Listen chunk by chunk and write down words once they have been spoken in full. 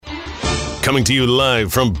Coming to you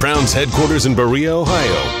live from Browns headquarters in Berea,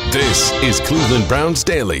 Ohio. This is Cleveland Browns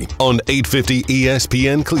Daily on 850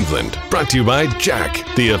 ESPN Cleveland. Brought to you by Jack,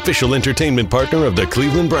 the official entertainment partner of the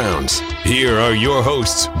Cleveland Browns. Here are your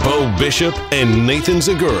hosts, Bo Bishop and Nathan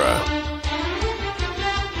Zagura.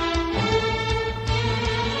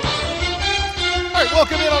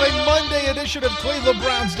 Welcome in on a Monday edition of Cleveland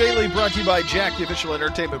Browns Daily, brought to you by Jack, the official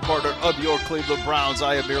entertainment partner of your Cleveland Browns.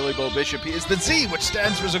 I am merely Bo Bishop. He is the Z, which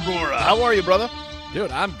stands for Zagura. How are you, brother?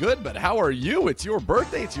 Dude, I'm good, but how are you? It's your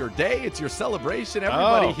birthday, it's your day, it's your celebration.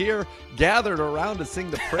 Everybody here gathered around to sing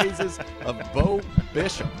the praises of Bo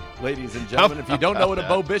Bishop. Ladies and gentlemen, if you don't know what a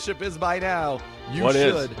Bo Bishop is by now, you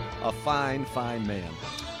should. A fine, fine man.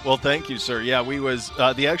 Well, thank you, sir. Yeah,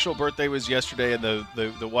 the actual birthday was yesterday, and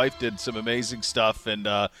the wife did some amazing stuff. And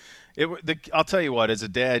I'll tell you what, as a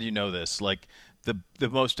dad, you know this. Like the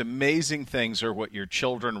most amazing things are what your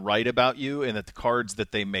children write about you and the cards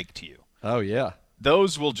that they make to you. Oh yeah,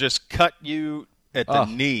 those will just cut you at the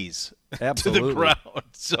knees absolutely. to the ground.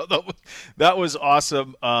 So that was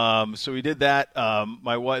awesome. So we did that.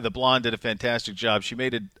 My wife, the blonde, did a fantastic job. She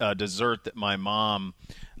made a dessert that my mom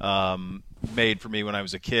made for me when I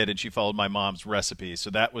was a kid, and she followed my mom's recipe. So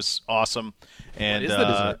that was awesome. And what is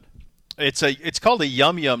the dessert? It's called a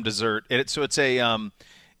yum yum dessert. It's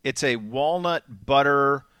a walnut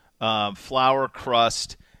butter flour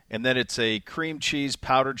crust, and then it's a cream cheese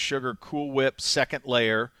powdered sugar Cool Whip second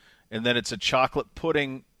layer, and then it's a chocolate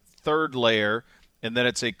pudding third layer, and then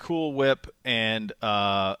it's a Cool Whip and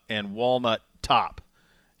walnut top.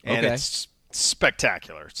 And it's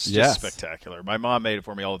spectacular. It's just spectacular. My mom made it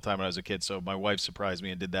for me all the time when I was a kid, so my wife surprised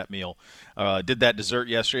me and did that meal. Did that dessert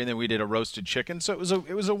yesterday, and then we did a roasted chicken. So it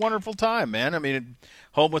was a wonderful time, man. I mean,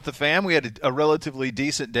 home with the fam. We had a relatively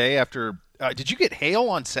decent day after. Did you get hail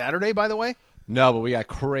on Saturday, by the way? No, but we got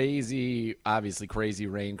crazy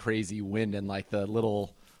rain, crazy wind, and like the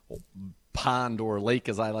little pond or lake,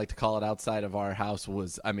 as I like to call it, outside of our house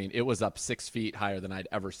it was up 6 feet higher than I'd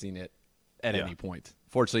ever seen it at any point.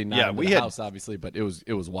 Fortunately, not in the house, obviously, but it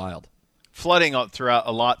was wild. Flooding throughout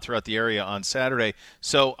the area on Saturday.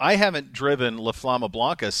 So I haven't driven La Flama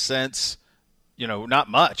Blanca since, not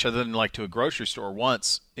much other than like to a grocery store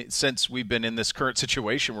once since we've been in this current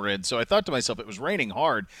situation we're in. So I thought to myself, it was raining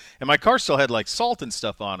hard, and my car still had like salt and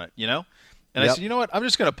stuff on it, And I said, you know what? I'm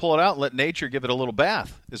just going to pull it out and let nature give it a little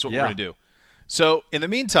bath is what we're going to do. So in the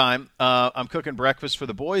meantime, I'm cooking breakfast for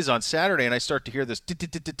the boys on Saturday, and I start to hear this,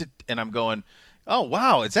 and I'm going, oh,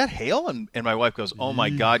 wow, is that hail? And my wife goes, oh, my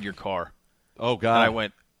God, your car. Oh, God. And I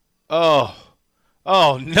went, oh,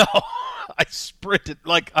 no. I sprinted.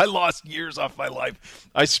 Like, I lost years off my life.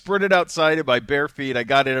 I sprinted outside in my bare feet. I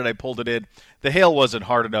got in and I pulled it in. The hail wasn't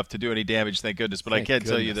hard enough to do any damage, thank goodness. But I can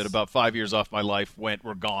tell you that about 5 years off my life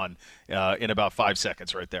were gone in about 5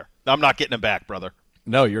 seconds right there. I'm not getting them back, brother.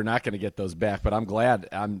 No, you're not going to get those back, but I'm glad.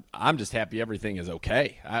 I'm just happy everything is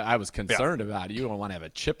okay. I was concerned about it. You don't want to have a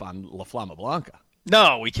chip on La Flama Blanca.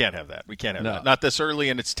 No, we can't have that. We can't have that. Not this early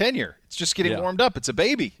in its tenure. It's just getting warmed up. It's a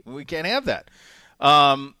baby. We can't have that.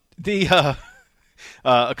 A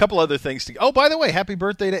couple other things. Oh, by the way, happy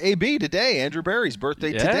birthday to AB today. Andrew Barry's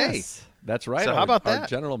birthday today. That's right. So how about that? Our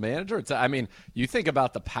general manager. You think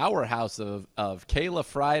about the powerhouse of Kayla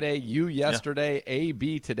Friday, you yesterday,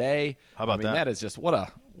 AB today. How about that? That is just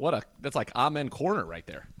that's like Amen Corner right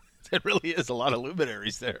there. It really is a lot of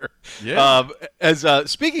luminaries there. Yeah.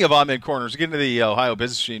 Speaking of Amen Corners, get into the Ohio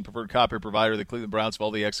Business Machine preferred copy provider of the Cleveland Browns for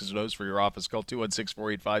all the X's and O's for your office. Call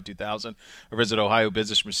 216-485-2000 or visit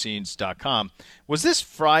ohiobusinessmachines.com. Was this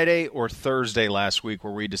Friday or Thursday last week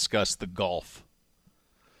where we discussed the golf?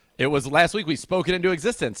 It was last week. We spoke it into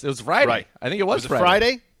existence. It was Friday. Right. I think it was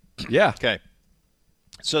Friday. Yeah. Okay.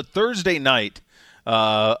 So Thursday night,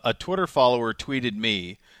 a Twitter follower tweeted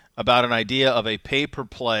me about an idea of a pay-per-view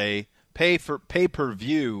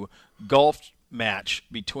golf match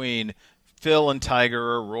between Phil and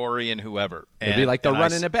Tiger or Rory and whoever. It'd be like the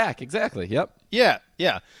running it back. Exactly. Yep. Yeah.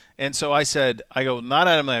 And so I said, not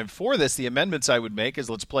I'm for this. The amendments I would make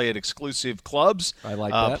is let's play at exclusive clubs. I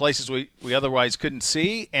like that. Places we otherwise couldn't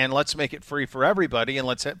see, and let's make it free for everybody, and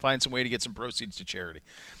let's find some way to get some proceeds to charity.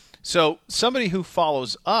 So somebody who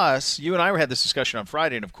follows us, you and I had this discussion on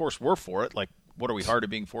Friday, and of course we're for it. Like, what are we hard at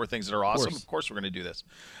being for things that are awesome? Of course we're going to do this.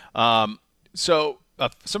 So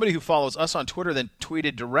somebody who follows us on Twitter then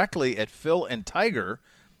tweeted directly at Phil and Tiger,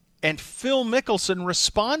 and Phil Mickelson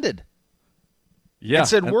responded. Yeah. And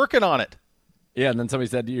said, working on it. Yeah, and then somebody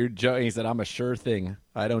said, you're joking. He said, I'm a sure thing.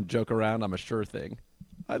 I don't joke around. I'm a sure thing.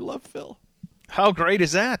 I love Phil. How great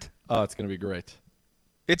is that? Oh, it's going to be great.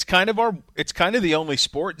 It's kind of the only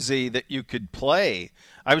sport, Z, that you could play.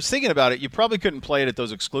 I was thinking about it. You probably couldn't play it at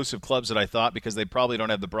those exclusive clubs that I thought, because they probably don't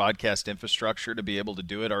have the broadcast infrastructure to be able to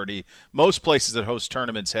do it already. Most places that host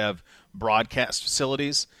tournaments have broadcast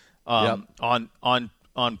facilities on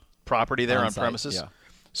property there, on premises. Yeah.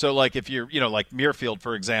 So, like, if you're, like Muirfield,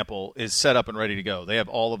 for example, is set up and ready to go. They have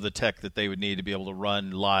all of the tech that they would need to be able to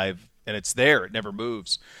run live, and it's there. It never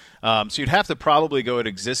moves. So you'd have to probably go at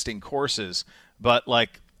existing courses. But,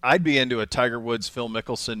 like, I'd be into a Tiger Woods, Phil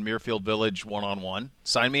Mickelson, Muirfield Village one-on-one.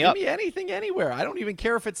 Sign me up. Give me anything, anywhere. I don't even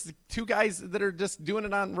care if it's two guys that are just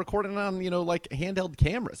recording it on, like handheld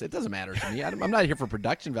cameras. It doesn't matter to me. I'm not here for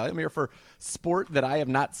production value. I'm here for sport that I have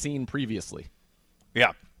not seen previously.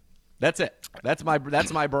 Yeah. That's it. That's my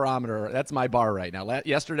barometer. That's my bar right now.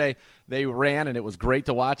 Yesterday they ran, and it was great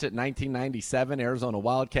to watch it. 1997 Arizona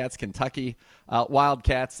Wildcats, Kentucky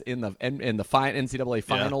Wildcats in the NCAA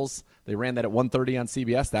finals. Yeah. They ran that at 1:30 on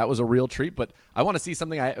CBS. That was a real treat. But I want to see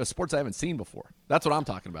sports I haven't seen before. That's what I'm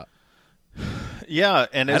talking about. Yeah,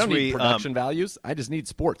 and I don't need production values. I just need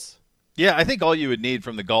sports. Yeah, I think all you would need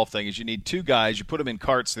from the golf thing is you need two guys. You put them in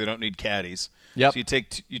carts so they don't need caddies. Yep. So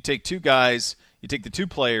you take two guys. You take the two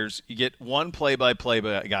players, you get one play-by-play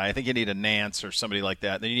guy. I think you need a Nance or somebody like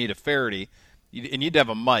that. Then you need a Faraday, and you need to have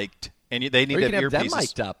them mic'd, and they need to have earpieces. Them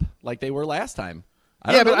mic'd up like they were last time.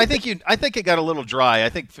 But I think it got a little dry. I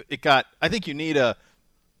think you need a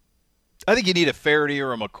Faraday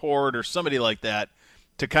or a McCord or somebody like that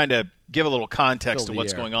to kind of give a little context to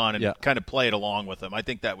what's going on and kind of play it along with them. I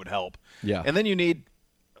think that would help. Yeah. And then you need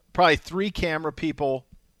probably 3 camera people,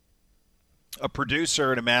 a producer,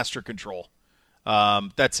 and a master control.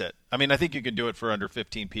 That's it. I mean, I think you can do it for under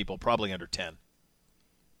 15 people, probably under 10.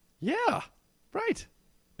 Yeah, right.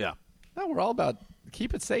 Yeah. No, we're all about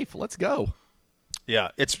keep it safe. Let's go. Yeah,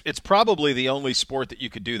 it's probably the only sport that you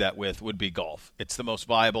could do that with would be golf. It's the most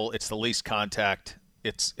viable. It's the least contact.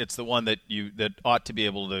 It's the one that ought to be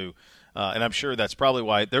able to. And I'm sure that's probably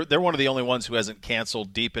why they're one of the only ones who hasn't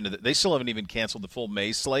canceled deep into they still haven't even canceled the full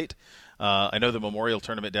May slate. I know the Memorial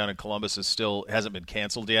Tournament down in Columbus hasn't been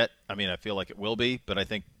canceled yet. I mean, I feel like it will be, but I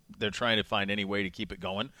think they're trying to find any way to keep it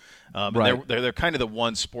going. Right. They're kind of the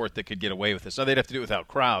one sport that could get away with this. Now, they'd have to do it without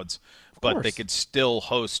crowds, but they could still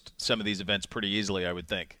host some of these events pretty easily, I would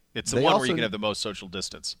think. It's the one where you can have the most social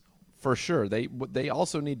distance. For sure. They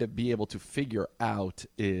also need to be able to figure out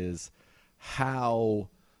is how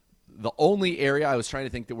the only area I was trying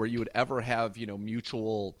to think that where you would ever have,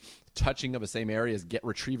 mutual touching of the same area is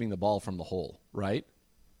retrieving the ball from the hole, right?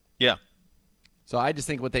 Yeah. So I just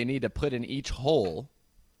think what they need to put in each hole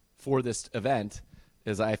for this event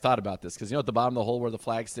is I thought about this because at the bottom of the hole where the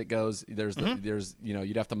flag stick goes, there's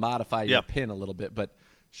you'd have to modify your pin a little bit, but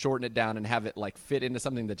shorten it down and have it like fit into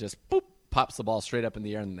something that just pops the ball straight up in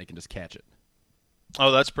the air and then they can just catch it.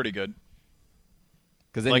 Oh, that's pretty good.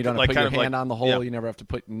 Because then you don't have to put your hand on the hole. Yeah. You never have to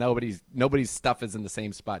put nobody's stuff is in the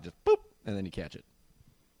same spot. Just boop, and then you catch it.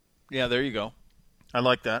 Yeah, there you go. I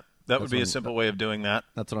like that. That would be a simple way of doing that.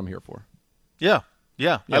 That's what I'm here for. Yeah.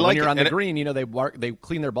 I like when you're on the green, they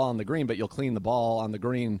clean their ball on the green, but you'll clean the ball on the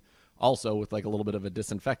green also with like a little bit of a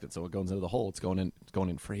disinfectant. So it goes into the hole. It's going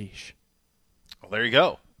in fresh. Well, there you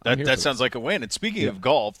go. That sounds like a win. And speaking of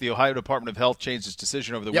golf, the Ohio Department of Health changed its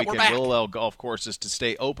decision over the weekend. Will allow golf courses to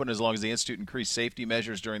stay open as long as the institute increased safety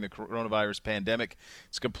measures during the coronavirus pandemic.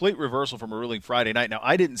 It's a complete reversal from a ruling Friday night. Now,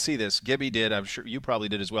 I didn't see this. Gibby did. I'm sure you probably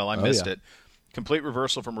did as well. I missed it. Complete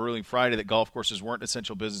reversal from a ruling Friday that golf courses weren't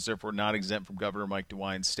essential business, therefore not exempt from Governor Mike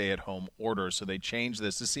DeWine's stay-at-home order. So they changed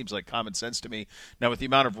this. This seems like common sense to me. Now, with the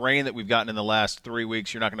amount of rain that we've gotten in the last 3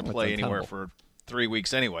 weeks, you're not going to play anywhere for 3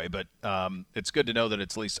 weeks anyway, but it's good to know that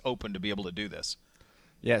it's at least open to be able to do this.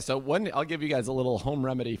 Yeah, so I'll give you guys a little home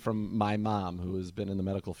remedy from my mom, who has been in the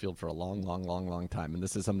medical field for a long time. And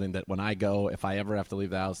this is something that when I go, if I ever have to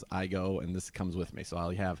leave the house, I go, and this comes with me. So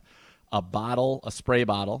I'll have a spray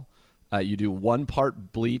bottle. You do 1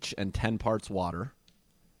 part bleach and 10 parts water.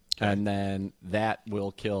 Okay. And then that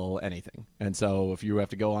will kill anything. And so if you have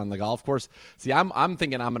to go on the golf course, see, I'm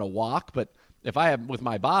thinking I'm going to walk, but if I have with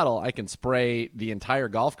my bottle, I can spray the entire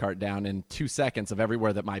golf cart down in 2 seconds of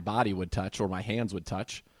everywhere that my body would touch or my hands would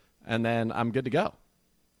touch, and then I'm good to go.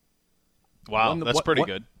 Wow, that's pretty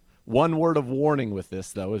good. One word of warning with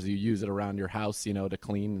this, though, is you use it around your house, to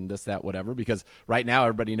clean and this, that, whatever, because right now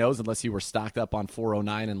everybody knows unless you were stocked up on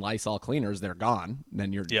 409 and Lysol cleaners, they're gone.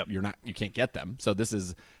 Then you can't get them. So this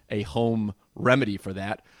is a home remedy for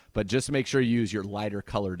that. But just make sure you use your lighter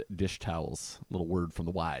colored dish towels. Little word from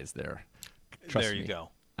the wise there. Trust there you me. go.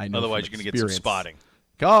 I know otherwise, you're going to get some spotting.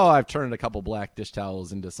 Oh, I've turned a couple black dish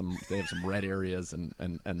towels into they have some red areas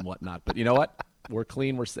and whatnot. But you know what? We're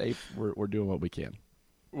clean. We're safe. We're doing what we can.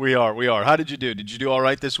 We are. How did you do? Did you do all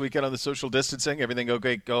right this weekend on the social distancing? Everything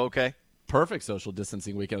okay? Go okay? Perfect social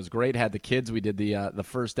distancing weekend. It was great. Had the kids. We did the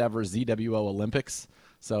first ever ZWO Olympics.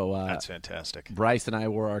 So that's fantastic. Bryce and I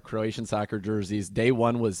wore our Croatian soccer jerseys. Day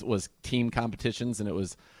one was team competitions, and it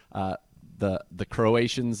was the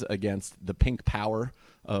Croatians against the Pink Power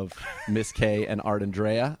of Miss K and Art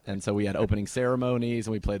Andrea. And so we had opening ceremonies,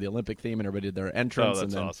 and we played the Olympic theme, and everybody did their entrance. Oh,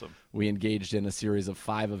 that's and then awesome. We engaged in a series of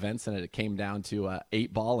 5 events, and it came down to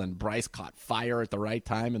 8 ball, and Bryce caught fire at the right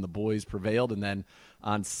time, and the boys prevailed. And then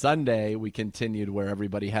on Sunday, we continued where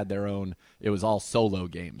everybody had their own. It was all solo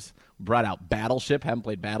games. We brought out Battleship. Haven't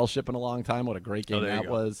played Battleship in a long time. What a great game that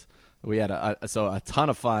was. We had a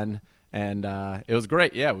ton of fun, and it was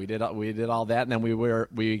great. Yeah, we did all that, and then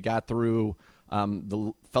we got through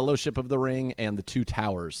the Fellowship of the Ring and the 2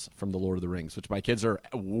 Towers from the Lord of the Rings, which my kids are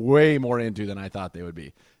way more into than I thought they would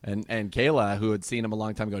be. And Kayla, who had seen them a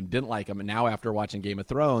long time ago and didn't like them, and now after watching Game of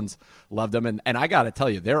Thrones, loved them. And I got to tell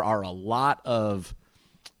you, there are a lot of,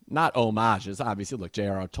 not homages, obviously. Look,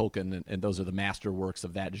 J.R.R. Tolkien, and those are the masterworks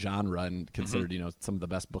of that genre and considered, some of the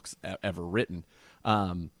best books ever written.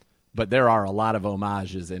 But there are a lot of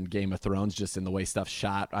homages in Game of Thrones, just in the way stuff's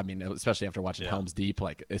shot. I mean, especially after watching Helm's Deep,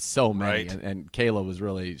 like it's so many. Right. And Kayla was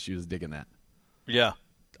digging that. Yeah,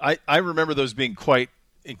 I remember those being quite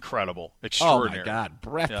incredible, extraordinary. Oh my God,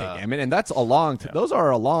 breathtaking! I mean, and that's a long. Those are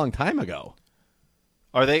a long time ago.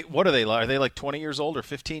 Are they? What are they? Are they like 20 years old or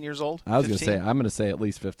 15 years old? I was going to say, I'm going to say at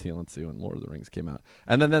least 15. Let's see when Lord of the Rings came out,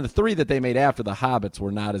 and then the 3 that they made after the Hobbits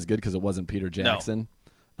were not as good because it wasn't Peter Jackson.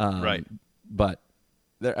 No. Right, but.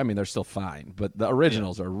 They're still fine, but the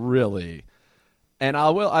originals are really. And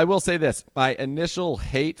I will say this: my initial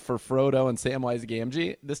hate for Frodo and Samwise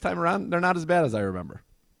Gamgee this time around, they're not as bad as I remember.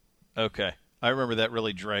 Okay, I remember that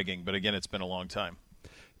really dragging, but again, it's been a long time.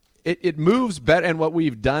 It moves better, and what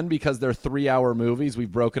we've done because they're 3-hour movies,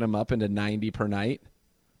 we've broken them up into 90 per night.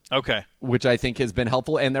 Okay, which I think has been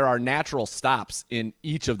helpful, and there are natural stops in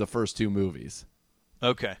each of the first 2 movies.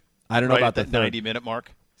 Okay, I don't know about the 90-minute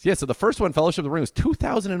mark. Yeah, so the first one, Fellowship of the Ring, was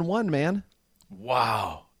 2001, man.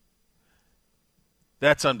 Wow.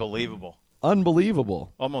 That's unbelievable.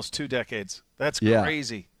 Unbelievable. Almost 2 decades. That's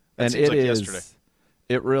crazy. That and seems it like is, yesterday.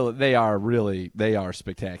 They are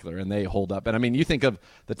spectacular, and they hold up. And, I mean, you think of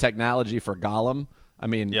the technology for Gollum. I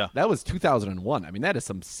mean, that was 2001. I mean, that is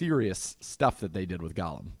some serious stuff that they did with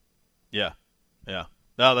Gollum. Yeah. No,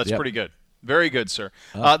 that's pretty good. Very good, sir.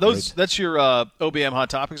 That's your OBM Hot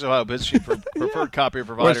Topics, Ohio Business preferred copy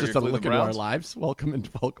provider. Well, it's just a look into our lives. Welcome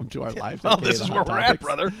to our lives. Well, this is where we're at,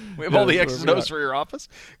 brother. We have all the X's and O's for your office.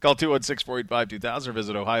 Call 216-485-2000 or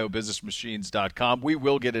visit ohiobusinessmachines.com. We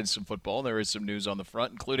will get into some football. There is some news on the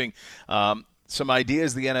front, including some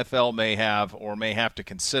ideas the NFL may have or may have to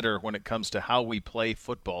consider when it comes to how we play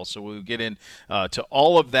football. So we'll get in to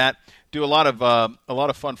all of that. Do a lot of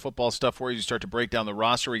fun football stuff where you start to break down the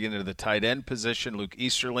roster. We get into the tight end position. Luke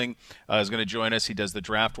Easterling is going to join us. He does the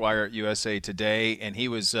draft wire at USA Today, and he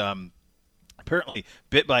was apparently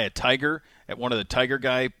bit by a tiger at one of the Tiger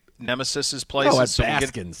Guy Nemesis's places. Oh, at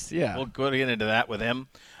Baskins, We'll go into that with him.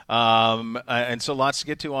 And so lots to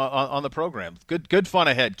get to on the program. Good fun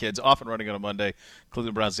ahead, kids. Off and running on a Monday.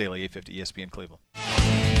 Cleveland Browns Daily, 850 ESPN Cleveland.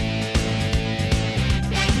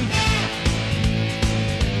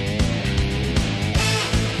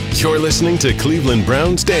 You're listening to Cleveland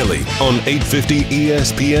Browns Daily on 850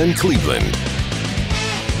 ESPN Cleveland.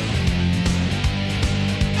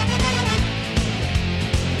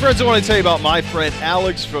 Friends, I want to tell you about my friend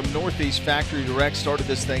Alex from Northeast Factory Direct. Started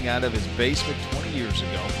this thing out of his basement 20 years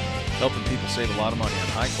ago, helping people save a lot of money on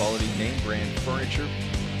high-quality, name-brand furniture.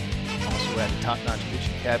 Also added top-notch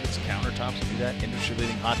kitchen cabinets, countertops, do that,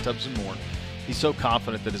 industry-leading hot tubs, and more. He's so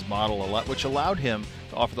confident that his model, which allowed him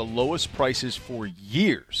to offer the lowest prices for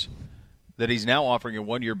years, that he's now offering a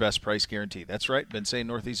 1-year best price guarantee. That's right. Been saying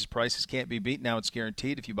Northeast's prices can't be beat. Now it's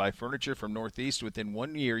guaranteed. If you buy furniture from Northeast within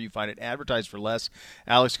 1 year, you find it advertised for less,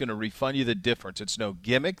 Alex is going to refund you the difference. It's no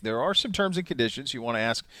gimmick. There are some terms and conditions. You want to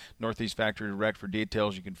ask Northeast Factory Direct for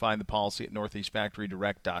details. You can find the policy at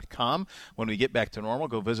northeastfactorydirect.com. When we get back to normal,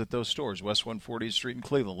 go visit those stores. West 140th Street in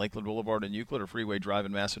Cleveland, Lakeland Boulevard in Euclid, or Freeway Drive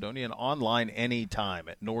in Macedonia, and online anytime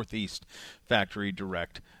at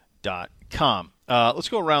northeastfactorydirect.com. Let's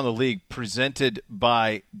go around the league, presented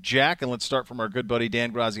by Jack, and let's start from our good buddy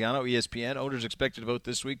Dan Graziano, ESPN. Owners expected to vote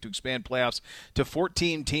this week to expand playoffs to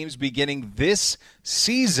 14 teams beginning this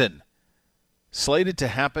season. Slated to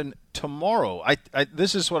happen tomorrow.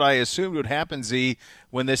 This is what I assumed would happen, Z,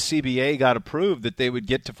 when this CBA got approved, that they would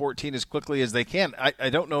get to 14 as quickly as they can.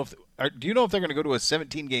 I don't know if do you know if they're going to go to a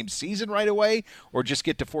 17-game season right away or just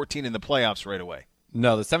get to 14 in the playoffs right away?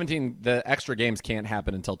 No, the extra games can't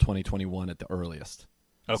happen until 2021 at the earliest.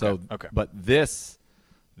 Okay. So, okay. But this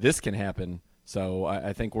can happen. So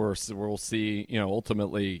I think we'll see,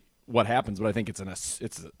 ultimately what happens. But I think it's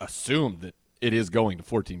assumed that it is going to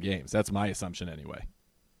 14 games. That's my assumption anyway.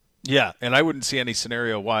 Yeah, and I wouldn't see any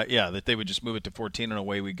scenario why, that they would just move it to 14 and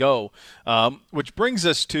away we go. Which brings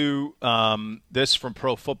us to this from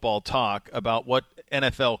Pro Football Talk about what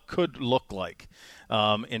NFL could look like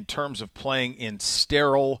in terms of playing in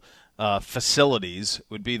sterile facilities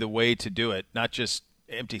would be the way to do it, not just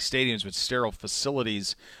empty stadiums, but sterile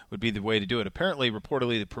facilities would be the way to do it. Apparently,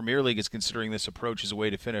 reportedly, the Premier League is considering this approach as a way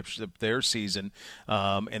to finish their season,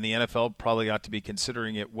 and the NFL probably ought to be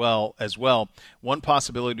considering it as well. One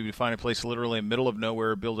possibility would be to find a place literally in the middle of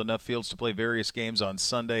nowhere, build enough fields to play various games on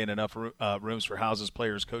Sunday, and enough rooms for houses,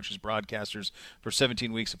 players, coaches, broadcasters for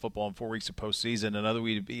 17 weeks of football and 4 weeks of postseason. Another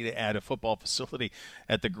way would be to add a football facility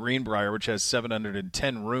at the Greenbrier, which has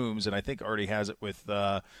 710 rooms, and I think already has it with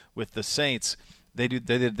the Saints. They did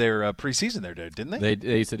their preseason there, didn't they?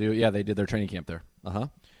 They used to do, they did their training camp there. Uh-huh.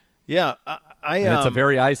 Yeah, and it's a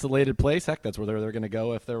very isolated place. Heck, that's where they're going to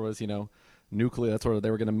go if there was, nuclear. That's where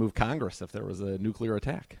they were going to move Congress if there was a nuclear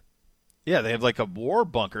attack. Yeah, they have like a war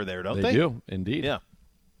bunker there, don't they? They do, indeed. Yeah.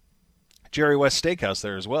 Jerry West Steakhouse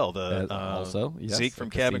there as well. Also, yes, Zeke from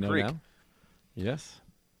Cabin Creek. Now. Yes.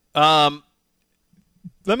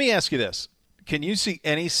 Let me ask you this: can you see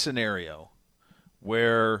any scenario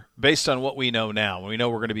where, based on what we know now, we know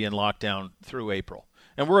we're going to be in lockdown through April,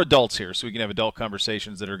 and we're adults here, so we can have adult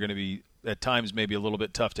conversations that are going to be, at times, maybe a little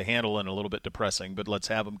bit tough to handle and a little bit depressing, but let's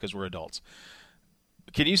have them because we're adults.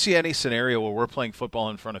 Can you see any scenario where we're playing football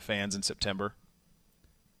in front of fans in September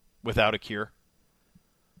without a cure?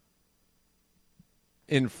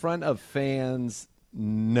 In front of fans,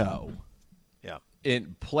 no. Yeah.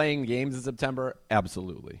 In playing games in September,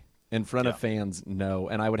 absolutely. In front of fans, no.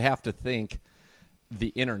 And I would have to think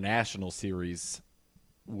the international series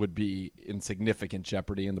would be in significant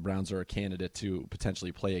jeopardy, and the Browns are a candidate to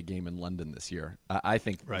potentially play a game in London this year. I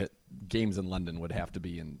think that games in London would have to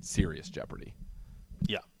be in serious jeopardy.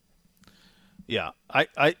 Yeah.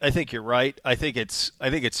 I think you're right. I think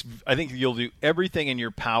you'll do everything in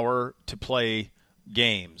your power to play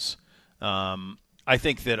games. I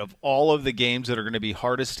think that of all of the games that are going to be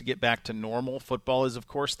hardest to get back to normal, football is, of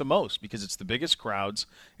course, the most, because it's the biggest crowds,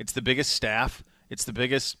 it's the biggest staff, it's the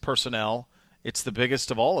biggest personnel. It's the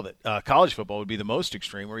biggest of all of it. College football would be the most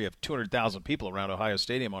extreme, where you have 200,000 people around Ohio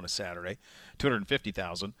Stadium on a Saturday,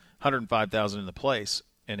 250,000, 105,000 in the place.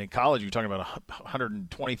 And in college, you're talking about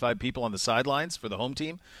 125 people on the sidelines for the home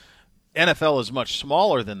team. NFL is much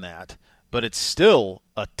smaller than that, but it's still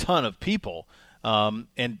a ton of people. And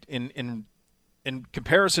in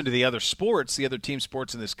comparison to the other sports, the other team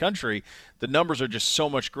sports in this country, the numbers are just so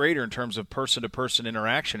much greater in terms of person-to-person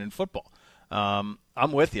interaction in football.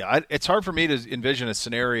 I'm with you. It's hard for me to envision a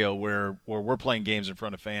scenario where we're playing games in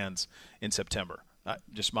front of fans in September.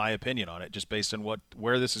 Just my opinion on it, just based on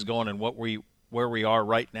where this is going and where we are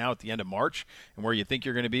right now at the end of March, and where you think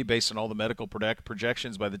you're going to be based on all the medical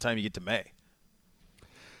projections by the time you get to May.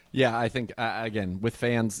 Yeah, I think, again, with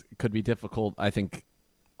fans, it could be difficult. I think,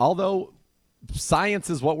 although science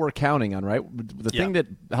is what we're counting on, right? The thing that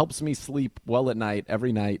helps me sleep well at night,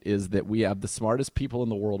 every night, is that we have the smartest people in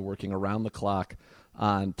the world working around the clock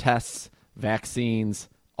on tests, vaccines,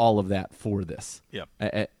 all of that for this. Yeah.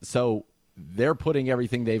 So they're putting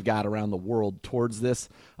everything they've got around the world towards this.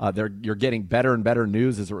 You're getting better and better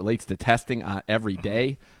news as it relates to testing every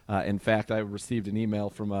day. In fact, I received an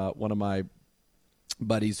email from one of my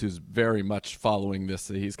buddies who's very much following this.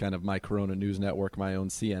 He's kind of my Corona News Network, my own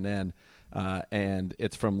CNN. And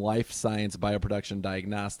it's from Life Science Bioproduction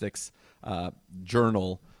Diagnostics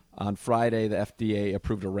Journal. On Friday, the FDA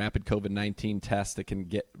approved a rapid COVID-19 test that can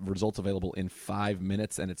get results available in 5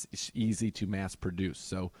 minutes, and it's easy to mass produce.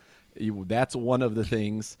 So that's one of the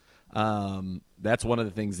things. That's one of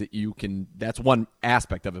the things that you can. That's one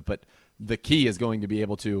aspect of it. But the key is going to be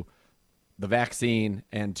able to the vaccine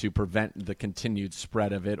and to prevent the continued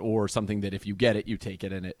spread of it, or something that if you get it, you take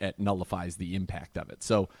it, and it nullifies the impact of it.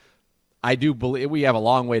 So I do believe we have a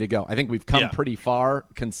long way to go. I think we've come pretty far,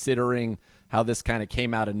 considering how this kind of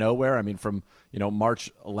came out of nowhere. I mean, from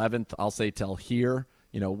March 11th, I'll say, till here,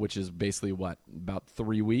 which is basically about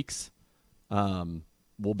 3 weeks.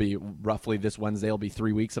 Will be roughly this Wednesday. Will be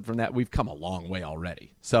 3 weeks from that. We've come a long way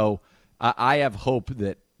already. So I have hope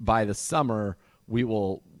that by the summer we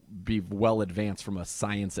will be well advanced from a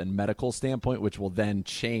science and medical standpoint, which will then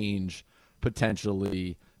change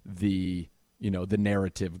potentially the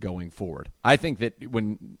narrative going forward. I think that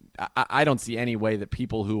I don't see any way that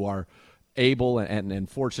people who are able and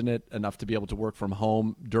fortunate enough to be able to work from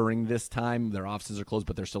home during this time. Their offices are closed,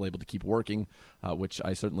 but they're still able to keep working, which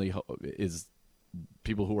I certainly is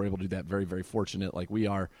people who are able to do that very, very fortunate like we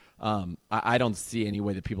are. I don't see any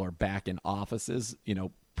way that people are back in offices,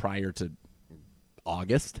 prior to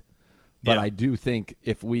August. But I do think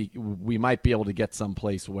if we might be able to get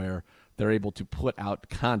someplace where they're able to put out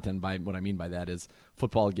content. By what I mean by that is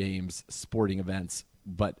football games, sporting events,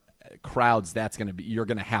 but crowds. You're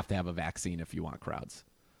going to have a vaccine if you want crowds.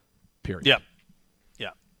 Period.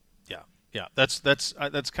 Yeah. That's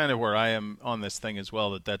kind of where I am on this thing as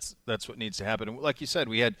well. That's what needs to happen. And like you said,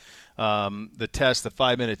 we had the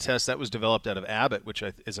 5-minute test that was developed out of Abbott, which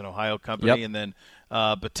is an Ohio company, Yep. and then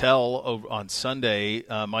Battelle over on Sunday.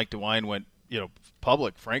 Mike DeWine went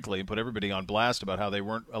public, frankly, and put everybody on blast about how they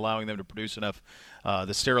weren't allowing them to produce enough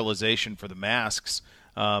the sterilization for the masks.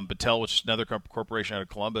 Battelle, which is another corporation out of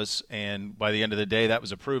Columbus, and by the end of the day, that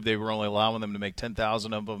was approved. They were only allowing them to make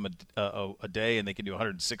 10,000 of them a day, and they could do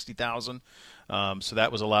 160,000. So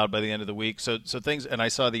that was allowed by the end of the week. So things, and I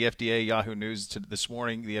saw the FDA, Yahoo News this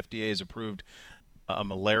morning. The FDA has approved a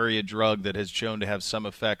malaria drug that has shown to have some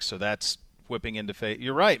effects. So that's whipping into phase.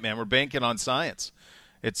 You're right, man. We're banking on science.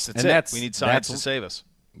 It's it. We need science to save us.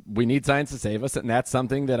 We need science to save us, and that's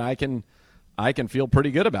something that I can feel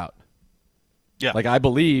pretty good about. Yeah. Like I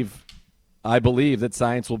believe that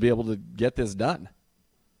science will be able to get this done.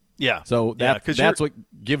 Yeah. So that's what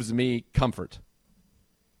gives me comfort.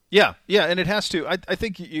 Yeah, and it has to. I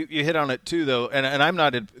think you hit on it too, though, and I'm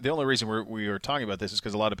not the only reason we are talking about this is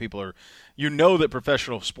because a lot of people are, that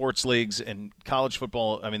professional sports leagues and college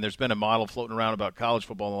football. I mean, there's been a model floating around about college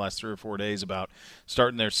football in the last 3 or 4 days about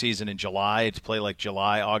starting their season in July to play like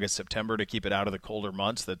July, August, September to keep it out of the colder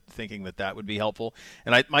months. Thinking that would be helpful.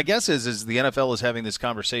 And my guess is the NFL is having these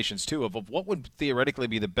conversations too of what would theoretically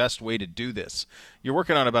be the best way to do this. You're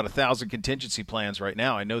working on about 1,000 contingency plans right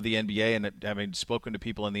now. I know the NBA, and having spoken to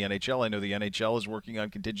people in the NHL, I know the NHL is working on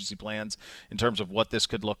contingency plans in terms of what this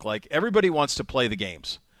could look like. Everybody wants to play the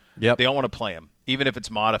games. Yep. They all want to play them, even if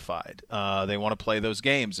it's modified. They want to play those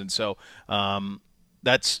games. And so I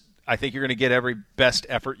think you're going to get every best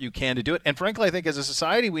effort you can to do it. And frankly, I think as a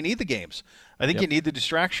society, we need the games. I think you need the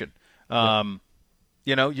distraction.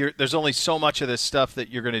 There's only so much of this stuff that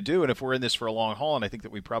you're going to do, and if we're in this for a long haul, and I think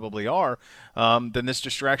that we probably are, then this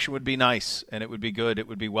distraction would be nice, and it would be good, it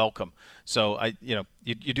would be welcome. So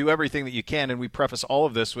you do everything that you can, and we preface all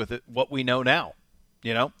of this with what we know now.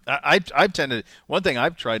 I've tended, one thing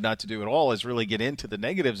I've tried not to do at all is really get into the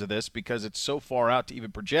negatives of this because it's so far out to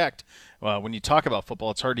even project. When you talk about football,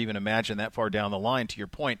 it's hard to even imagine that far down the line. To your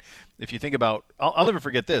point, if you think about, I'll never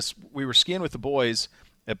forget this. We were skiing with the boys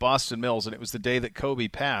at Boston Mills, and it was the day that Kobe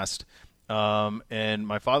passed. And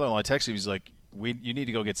my father-in-law texted me. He's like, "You need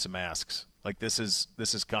to go get some masks. Like this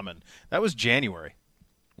is coming." That was January.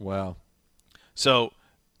 Wow. So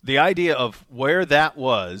the idea of where that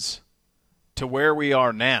was to where we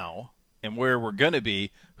are now and where we're going to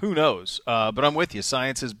be, who knows? But I'm with you.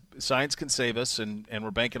 Science can save us, and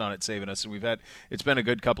we're banking on it saving us. And it's been a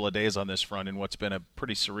good couple of days on this front in what's been a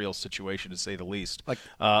pretty surreal situation, to say the least.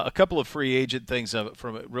 A couple of free agent things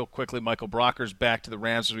from real quickly. Michael Brocker's back to the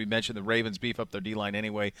Rams, as we mentioned. The Ravens beef up their D-line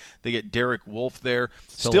anyway. They get Derek Wolfe there.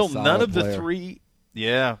 Still none of the three.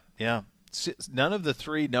 Yeah. None of the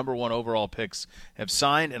 3 number 1 overall picks have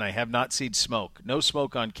signed, and I have not seen smoke. No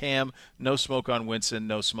smoke on Cam, no smoke on Winston,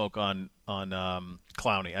 no smoke on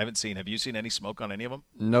Clowney. I haven't seen. Have you seen any smoke on any of them?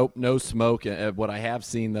 Nope, no smoke. What I have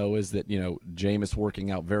seen, though, is that, Jameis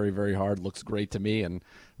working out very, very hard. Looks great to me, and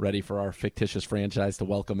ready for our fictitious franchise to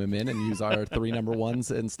welcome him in and use our 3 number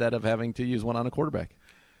 1s instead of having to use one on a quarterback.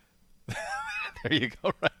 There you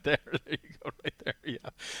go right there.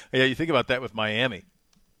 Yeah, you think about that with Miami.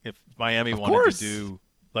 If Miami wanted to do,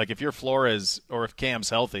 like, if you're Flores or if Cam's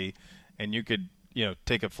healthy and you could,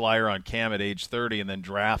 take a flyer on Cam at age 30 and then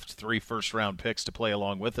draft 3 first-round picks to play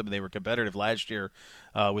along with him, and they were competitive last year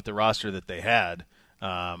with the roster that they had,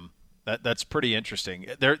 that's pretty interesting.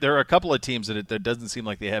 There are a couple of teams that doesn't seem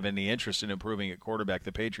like they have any interest in improving at quarterback.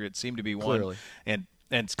 The Patriots seem to be one. Clearly. And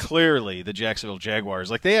it's clearly the Jacksonville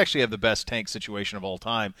Jaguars. Like, they actually have the best tank situation of all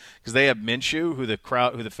time because they have Minshew, who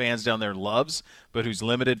the fans down there loves, but who's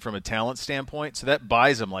limited from a talent standpoint. So that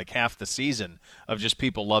buys them like half the season of just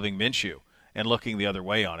people loving Minshew and looking the other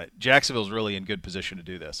way on it. Jacksonville's really in good position to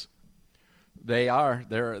do this. They are.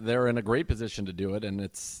 They're in a great position to do it, and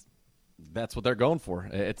that's what they're going for.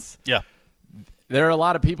 There are a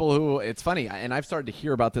lot of people who, it's funny, and I've started to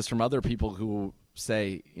hear about this from other people who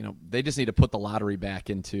say, they just need to put the lottery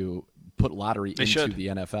into the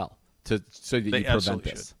NFL so that you prevent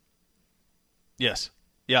this. Yes.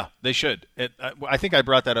 Yeah, they should. I think I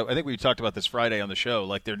brought that up. I think we talked about this Friday on the show.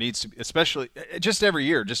 Like there needs to be, especially just every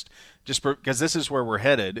year, just because this is where we're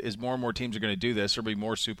headed, is more and more teams are going to do this. There'll be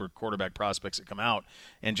more super quarterback prospects that come out,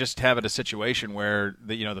 and just have it a situation where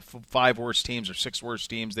the 5 worst teams or 6 worst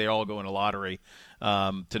teams, they all go in a lottery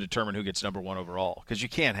to determine who gets number 1 overall. Because you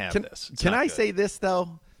can't have this. Can I say this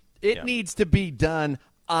though? It needs to be done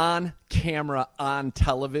on camera, on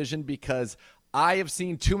television, because I have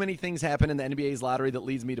seen too many things happen in the NBA's lottery that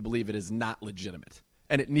leads me to believe it is not legitimate,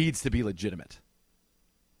 and it needs to be legitimate.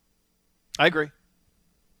 I agree.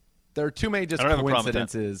 There are too many just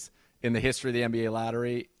coincidences in the history of the NBA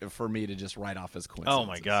lottery for me to just write off as coincidences. Oh,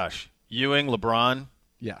 my gosh. Ewing, LeBron.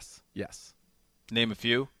 Yes. Name a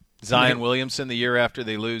few. Zion Williamson the year after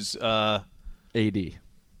they lose AD. Yeah.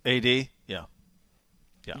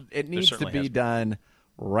 It needs to be done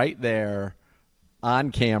right there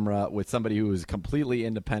on camera with somebody who is completely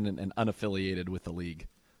independent and unaffiliated with the league.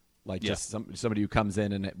 Like just somebody who comes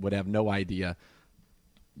in and would have no idea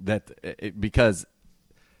because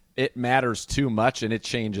it matters too much and it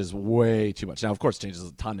changes way too much. Now, of course, it changes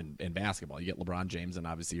a ton in basketball. You get LeBron James and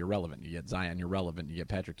obviously you're relevant. You get Zion, you're relevant. You get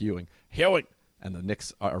Patrick Ewing, and the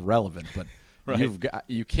Knicks are relevant. But right.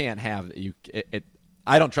 you can't have it.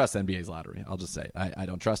 I don't trust the NBA's lottery. I'll just say I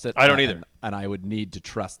don't trust it. I don't either. And I would need to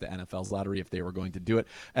trust the NFL's lottery if they were going to do it.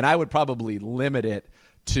 And I would probably limit it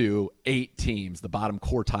to 8 teams, the bottom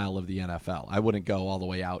quartile of the NFL. I wouldn't go all the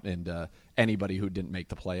way out into anybody who didn't make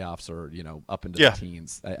the playoffs or up into the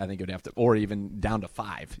teens. I think it would have to, or even down to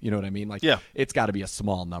 5. You know what I mean? It's got to be a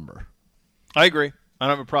small number. I agree. I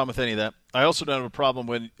don't have a problem with any of that. I also don't have a problem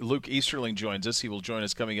when Luke Easterling joins us. He will join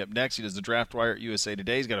us coming up next. He does the Draft Wire at USA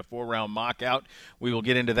Today. He's got a 4-round mock out. We will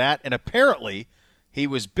get into that. And apparently he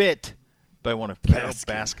was bit by one of Carol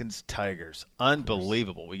Baskin's tigers.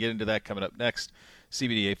 Unbelievable. We get into that coming up next.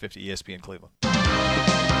 CBD 850 ESPN Cleveland.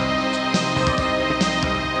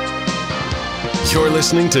 You're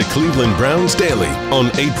listening to Cleveland Browns Daily on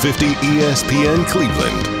 850 ESPN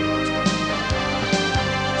Cleveland.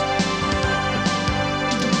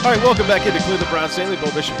 All right, welcome back into Cleveland Browns Daily.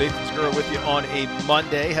 Bo Bishop, Nathan Segura with you on a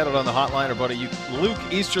Monday. Headed on the hotline, our buddy Luke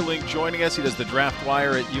Easterling joining us. He does the Draft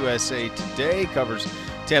Wire at USA Today, covers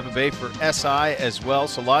Tampa Bay for SI as well.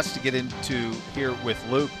 So lots to get into here with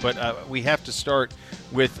Luke. But we have to start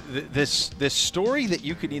with this story that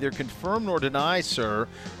you can neither confirm nor deny, sir,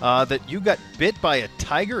 that you got bit by a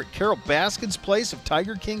tiger at Carol Baskin's place of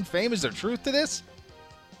Tiger King fame. Is there truth to this?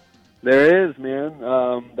 There is, man.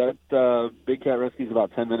 That Big Cat Rescue is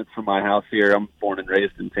about 10 minutes from my house here. I'm born and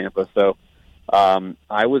raised in Tampa, so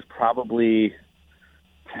I was probably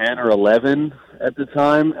 10 or 11 at the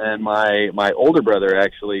time, and my older brother,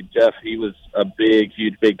 actually, Jeff, he was a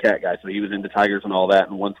huge big cat guy, so he was into tigers and all that.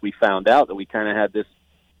 And once we found out that we kind of had this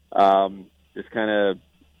kind of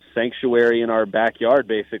sanctuary in our backyard,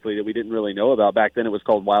 basically, that we didn't really know about. Back then it was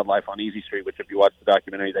called Wildlife on Easy Street, which if you watch the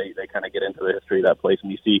documentary, they kind of get into the history of that place,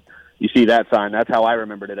 and you see that sign. That's how I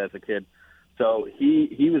remembered it as a kid. So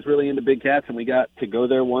he was really into big cats, and we got to go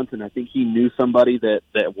there once, and I think he knew somebody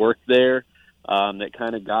that worked there that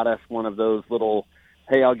kind of got us one of those little,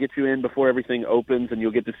 hey, I'll get you in before everything opens, and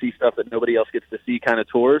you'll get to see stuff that nobody else gets to see kind of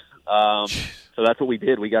tours. So that's what we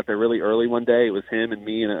did. We got there really early one day. It was him and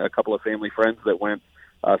me and a couple of family friends that went.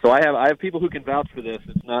 So I have people who can vouch for this.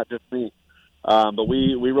 It's not just me. But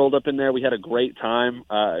we rolled up in there. We had a great time.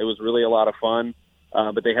 It was really a lot of fun.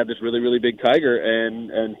 But they had this really, really big tiger,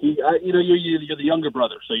 and he, you're the younger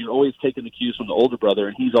brother, so you're always taking the cues from the older brother,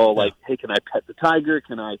 and he's all like, hey, can I pet the tiger?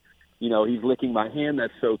 Can I, he's licking my hand.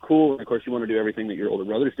 That's so cool. And of course, you want to do everything that your older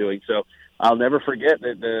brother's doing. So I'll never forget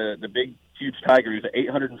that the big, huge tiger, he was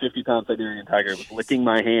an 850-pound Siberian tiger, was licking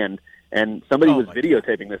my hand. And somebody was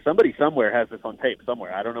videotaping this. Somebody somewhere has this on tape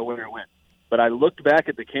somewhere. I don't know where it went. But I looked back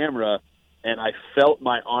at the camera, and I felt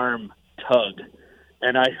my arm tug.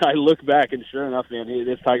 And I looked back, and sure enough, man,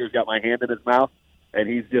 this tiger's got my hand in his mouth, and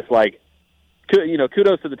he's just like,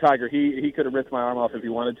 kudos to the tiger. He could have ripped my arm off if he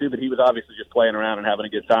wanted to, but he was obviously just playing around and having a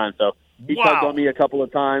good time. So he tugged on me a couple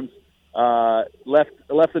of times, left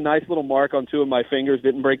a nice little mark on 2 of my fingers,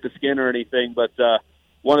 didn't break the skin or anything, but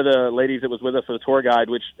one of the ladies that was with us for the tour guide,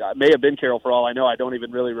 which may have been Carol for all I know, I don't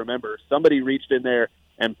even really remember, somebody reached in there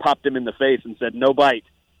and popped him in the face and said, no bite,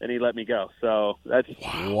 and he let me go. So that's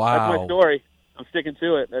my story. I'm sticking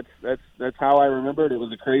to it. That's how I remember it. It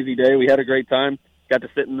was a crazy day. We had a great time. Got to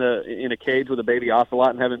sit in a cage with a baby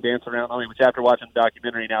ocelot and have him dance around on me, which after watching the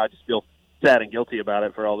documentary now, I just feel sad and guilty about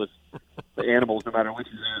it for all the animals, no matter which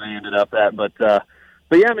zoo they ended up at. But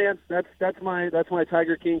yeah, man, that's my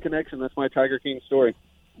Tiger King connection. That's my Tiger King story.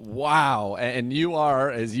 Wow. And you are,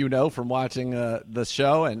 as you know from watching the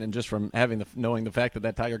show and just from knowing the fact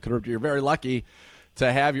that tiger could rip you, you're very lucky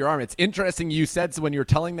to have your arm. It's interesting you said when you were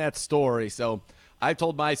telling that story. So I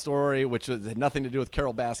told my story, which had nothing to do with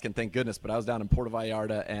Carol Baskin, thank goodness, but I was down in Puerto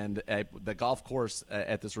Vallarta, and the golf course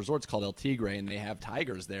at this resort is called El Tigre, and they have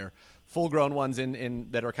tigers there, full-grown ones in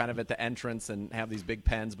that are kind of at the entrance and have these big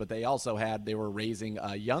pens, but they were raising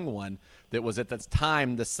a young one that was at the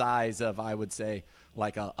time the size of, I would say,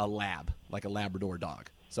 like a Labrador dog.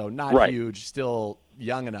 So not huge, still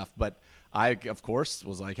young enough, but I, of course,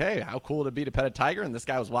 was like, hey, how cool would it be to pet a tiger? And this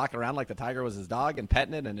guy was walking around like the tiger was his dog and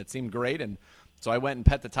petting it, and it seemed great. And so I went and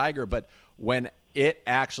pet the tiger. But when it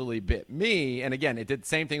actually bit me, and again, it did the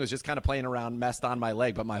same thing. It was just kind of playing around, messed on my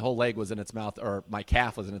leg, but my whole leg was in its mouth, or my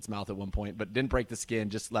calf was in its mouth at one point, but didn't break the skin,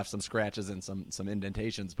 just left some scratches and some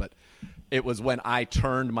indentations. But it was when I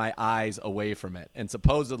turned my eyes away from it. And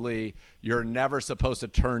supposedly, you're never supposed to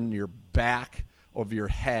turn your back of your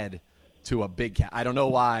head to a big cat. I don't know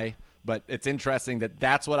why. But it's interesting that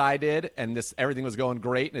that's what I did, and everything was going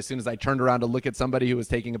great. And as soon as I turned around to look at somebody who was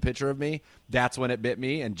taking a picture of me, that's when it bit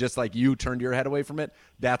me. And just like you turned your head away from it,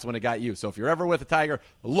 that's when it got you. So if you're ever with a tiger,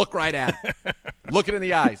 look right at it. Look it in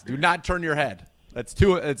the eyes. Do not turn your head. That's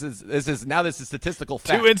two. This is statistical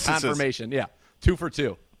fact. 2 instances. Confirmation. Yeah, 2 for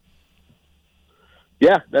 2.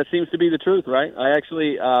 Yeah, that seems to be the truth, right? I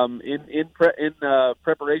actually, in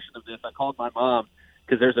preparation of this, I called my mom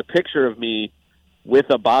because there's a picture of me with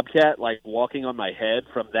a bobcat, like, walking on my head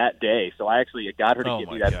from that day. So I actually got her to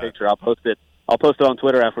give me that picture. I'll post it on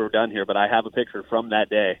Twitter after we're done here, but I have a picture from that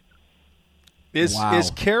day.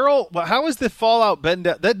 Is Carol, how has the fallout been?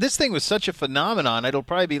 This thing was such a phenomenon. It'll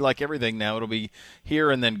probably be like everything now. It'll be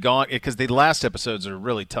here and then gone, because the last episodes are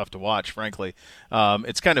really tough to watch, frankly.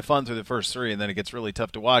 It's kind of fun through the first 3, and then it gets really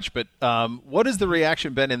tough to watch. But what has the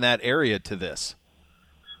reaction been in that area to this?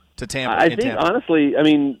 To Tampa? I think, honestly, I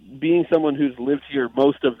mean, being someone who's lived here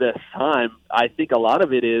most of this time, I think a lot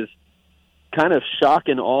of it is kind of shock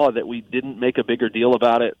and awe that we didn't make a bigger deal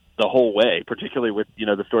about it the whole way, particularly with,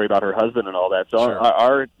 the story about her husband and all that. So sure.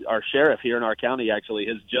 our sheriff here in our county actually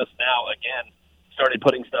has just now, again, started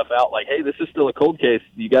putting stuff out like, hey, this is still a cold case.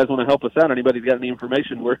 You guys want to help us out? Anybody's got any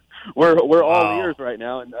information? We're all ears right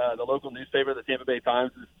now. And the local newspaper, the Tampa Bay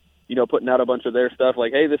Times, is putting out a bunch of their stuff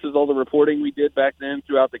like, hey, this is all the reporting we did back then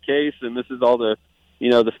throughout the case, and this is all the,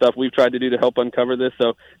 the stuff we've tried to do to help uncover this.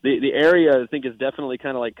 So the area, I think, is definitely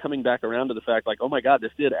kind of like coming back around to the fact, like, oh my God,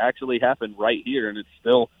 this did actually happen right here, and it's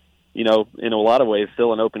still, in a lot of ways,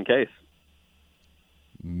 still an open case.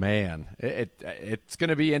 Man, it's going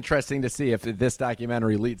to be interesting to see if this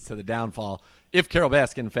documentary leads to the downfall. If Carol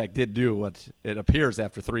Baskin, in fact, did do what it appears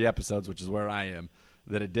after 3 episodes, which is where I am,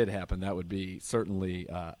 that it did happen, that would be certainly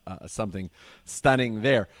something stunning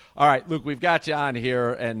there. All right, Luke, we've got you on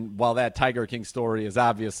here, and while that Tiger King story is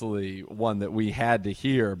obviously one that we had to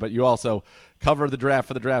hear, but you also cover the draft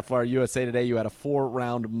for the Draft Wire USA Today. You had a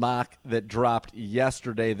 4-round mock that dropped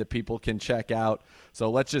yesterday that people can check out. So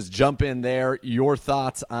let's just jump in there. Your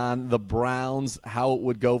thoughts on the Browns, how it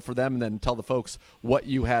would go for them, and then tell the folks what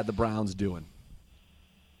you had the Browns doing.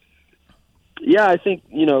 Yeah, I think,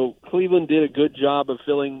 Cleveland did a good job of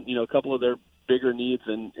filling, a couple of their bigger needs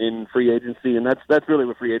in free agency, and that's really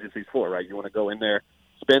what free agency is for, right? You want to go in there,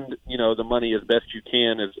 spend, the money as best you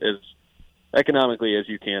can, as economically as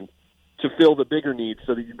you can, to fill the bigger needs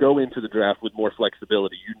so that you go into the draft with more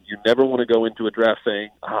flexibility. You never want to go into a draft saying,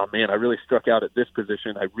 oh, man, I really struck out at this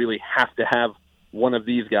position. I really have to have one of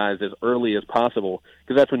these guys as early as possible,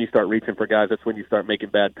 because that's when you start reaching for guys. That's when you start making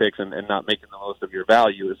bad picks and not making the most of your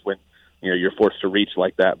value, is when you're forced to reach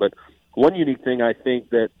like that. But one unique thing I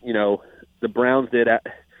think that, the Browns did,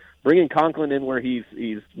 bringing Conklin in where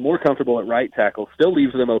he's more comfortable at right tackle, still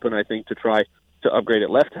leaves them open, I think, to try to upgrade at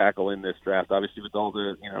left tackle in this draft. Obviously, with all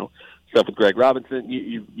the, stuff with Greg Robinson,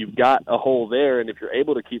 you've got a hole there. And if you're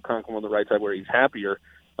able to keep Conklin on the right side where he's happier,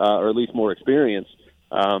 or at least more experienced,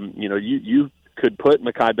 you could put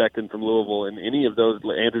Mekhi Becton from Louisville in any of those,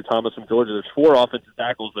 Andrew Thomas from Georgia. There's 4 offensive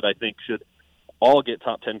tackles that I think should all get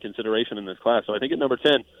top 10 consideration in this class. So I think at number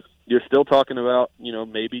 10, you're still talking about,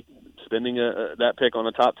 maybe spending that pick on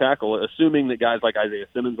a top tackle, assuming that guys like Isaiah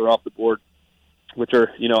Simmons are off the board, which are,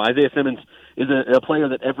 Isaiah Simmons is a player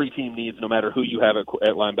that every team needs, no matter who you have at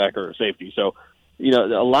linebacker or safety. So,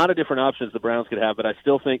 a lot of different options the Browns could have, but I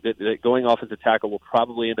still think that going offensive tackle will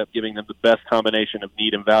probably end up giving them the best combination of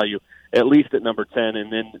need and value, at least at number 10.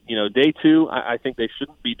 And then, day 2, I think they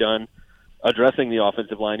shouldn't be done addressing the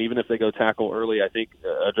offensive line, even if they go tackle early. I think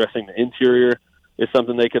addressing the interior is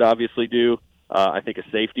something they could obviously do. I think a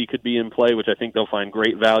safety could be in play, which I think they'll find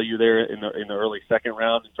great value there in the early second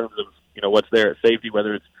round in terms of what's there at safety,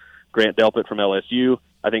 whether it's Grant Delpit from LSU.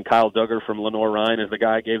 I think Kyle Duggar from Lenore-Ryan is the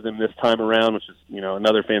guy I gave them this time around, which is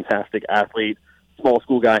another fantastic athlete, small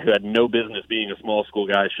school guy who had no business being a small school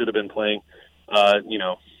guy, should have been playing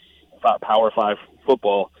Power 5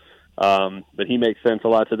 football, but he makes sense a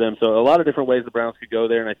lot to them. So a lot of different ways the Browns could go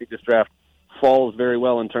there, and I think this draft falls very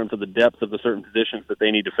well in terms of the depth of the certain positions that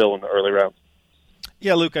they need to fill in the early rounds.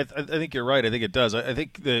 Yeah, Luke, I think you're right. I think it does. I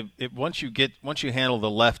think once you handle the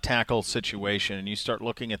left tackle situation and you start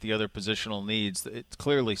looking at the other positional needs, it's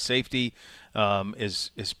clearly safety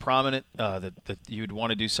is prominent. That you'd want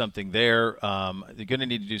to do something there. You're going to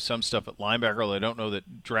need to do some stuff at linebacker. Although I don't know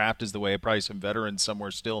that draft is the way. Probably some veterans somewhere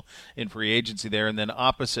still in free agency there. And then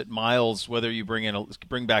opposite Miles, whether you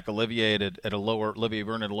bring back Olivier Byrne at a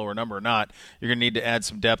lower number or not, you're going to need to add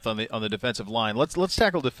some depth on the defensive line. Let's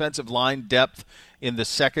tackle defensive line depth in the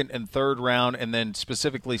second and third round, and then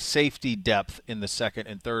specifically safety depth in the second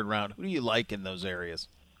and third round. Who do you like in those areas?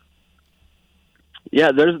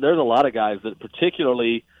 Yeah, there's a lot of guys that,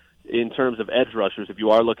 particularly in terms of edge rushers, if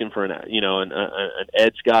you are looking for an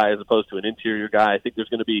edge guy as opposed to an interior guy, I think there's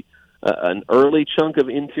going to be an early chunk of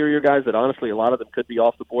interior guys that honestly a lot of them could be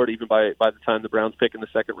off the board even by the time the Browns pick in the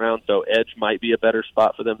second round. So edge might be a better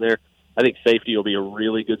spot for them there. I think safety will be a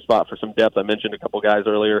really good spot for some depth. I mentioned a couple guys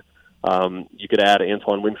earlier. You could add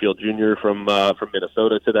Antoine Winfield Jr. from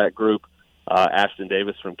Minnesota to that group, Ashton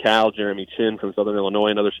Davis from Cal, Jeremy Chin from Southern Illinois,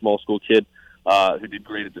 another small school kid who did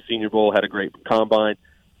great at the Senior Bowl, had a great combine.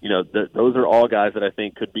 Those are all guys that I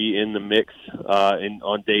think could be in the mix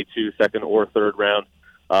on day 2, second or third round.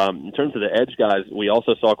 In terms of the edge guys, we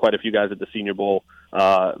also saw quite a few guys at the Senior Bowl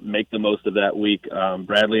make the most of that week.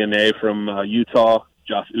 Bradley Anae from Utah,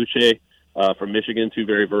 Josh Uche from Michigan, two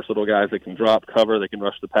very versatile guys that can drop, cover, they can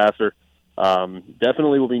rush the passer.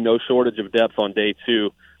 Definitely will be no shortage of depth on day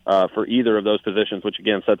 2 for either of those positions, which,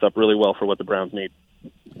 again, sets up really well for what the Browns need.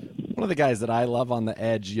 One of the guys that I love on the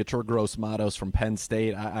edge, Yetur Gross-Matos from Penn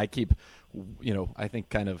State, I keep, I think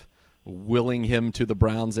kind of willing him to the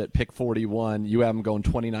Browns at pick 41. You have him going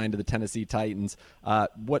 29 to the Tennessee Titans.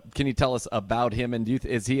 What can you tell us about him? And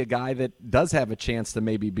is he a guy that does have a chance to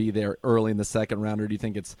maybe be there early in the second round, or do you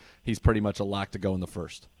think he's pretty much a lock to go in the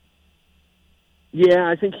first? Yeah,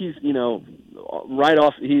 I think he's, right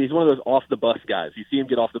off. He's one of those off the bus guys. You see him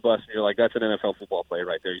get off the bus, and you're like, that's an NFL football player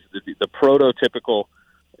right there. He's the prototypical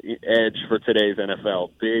edge for today's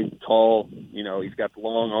NFL. Big, tall. He's got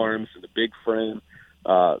long arms and a big frame.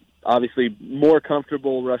 Obviously, more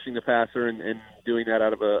comfortable rushing the passer and doing that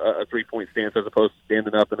out of a 3-point stance as opposed to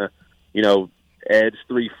standing up in a, edge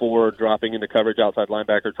 3-4, dropping into coverage outside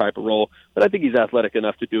linebacker type of role. But I think he's athletic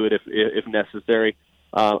enough to do it if necessary.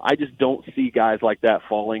 I just don't see guys like that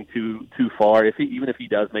falling too far. Even if he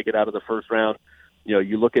does make it out of the first round,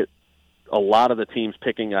 you look at a lot of the teams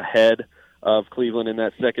picking ahead of Cleveland in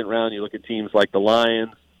that second round. You look at teams like the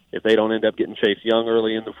Lions. If they don't end up getting Chase Young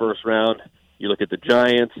early in the first round, you look at the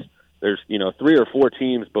Giants. There's 3 or 4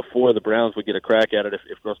 teams before the Browns would get a crack at it.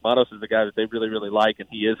 If Gross-Matos is the guy that they really, really like and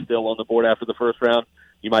he is still on the board after the first round,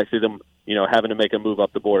 you might see them having to make a move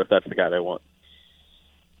up the board if that's the guy they want.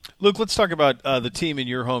 Luke, let's talk about the team in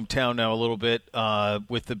your hometown now a little bit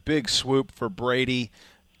with the big swoop for Brady.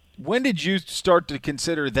 When did you start to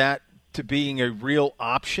consider that to being a real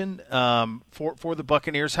option for the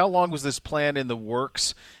Buccaneers? How long was this plan in the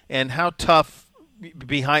works, and how tough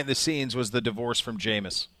behind the scenes was the divorce from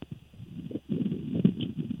Jameis?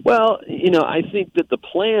 Well, I think that the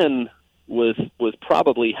plan was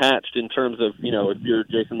probably hatched in terms of, if you're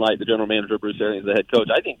Jason Light, the general manager, Bruce Arians, the head coach,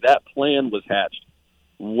 I think that plan was hatched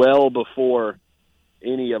well before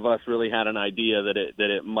any of us really had an idea that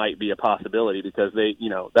it might be a possibility, because they,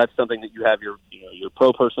 that's something that you have your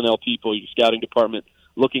pro personnel people, your scouting department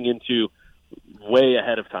looking into way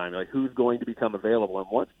ahead of time, like who's going to become available. And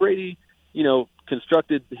once Brady,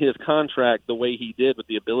 constructed his contract the way he did with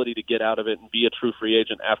the ability to get out of it and be a true free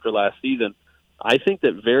agent after last season, I think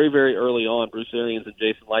that very, very early on, Bruce Arians and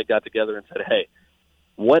Jason Light got together and said, hey,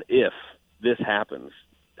 what if this happens?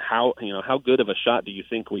 How good of a shot do you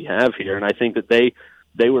think we have here? And I think that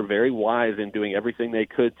they were very wise in doing everything they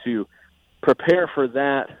could to prepare for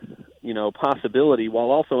that, possibility, while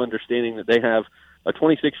also understanding that they have a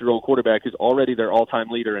 26-year-old quarterback who's already their all-time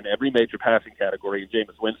leader in every major passing category,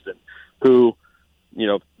 Jameis Winston, who,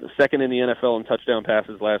 second in the NFL in touchdown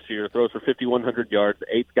passes last year, throws for 5,100 yards, the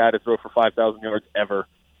 8th guy to throw for 5,000 yards ever.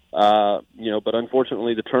 But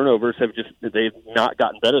unfortunately the turnovers they've not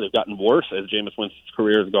gotten better. They've gotten worse as Jameis Winston's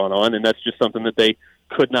career has gone on, and that's just something that they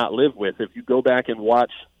could not live with. If you go back and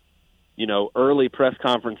watch, early press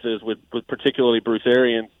conferences with particularly Bruce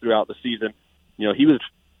Arians throughout the season, he was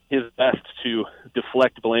his best to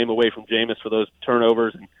deflect blame away from Jameis for those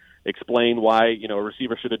turnovers and explain why, a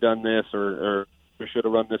receiver should have done this or should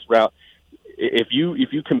have run this route. If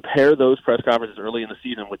you compare those press conferences early in the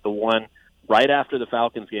season with the one right after the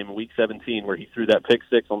Falcons game in Week 17 where he threw that pick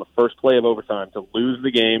six on the first play of overtime to lose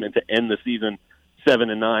the game and to end the season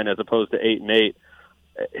 7-9 as opposed to 8-8,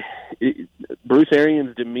 Bruce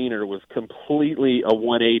Arians' demeanor was completely a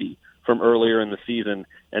 180 from earlier in the season,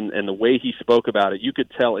 and the way he spoke about it, you could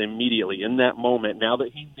tell immediately in that moment, now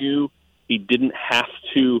that he knew he didn't have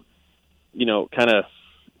to, kind of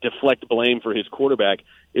deflect blame for his quarterback,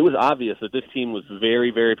 it was obvious that this team was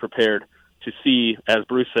very, very prepared to see, as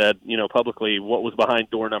Bruce said, publicly, what was behind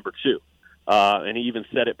door number 2. And he even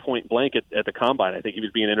said it point blank at the Combine. I think he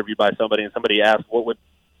was being interviewed by somebody, and somebody asked, what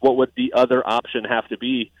would the other option have to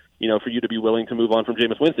be, for you to be willing to move on from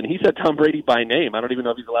Jameis Winston? He said Tom Brady by name. I don't even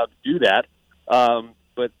know if he's allowed to do that.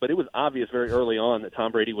 But it was obvious very early on that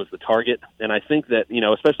Tom Brady was the target. And I think that,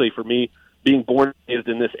 especially for me, being born and raised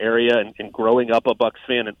in this area and growing up a Bucs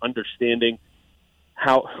fan and understanding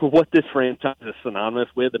what this franchise is synonymous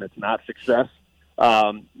with, and it's not success.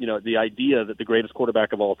 The idea that the greatest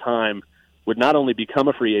quarterback of all time would not only become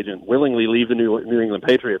a free agent, willingly leave the New England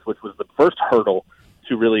Patriots, which was the first hurdle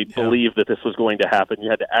to really believe that this was going to happen. You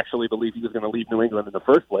had to actually believe he was going to leave New England in the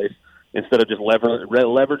first place instead of just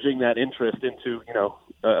leveraging that interest into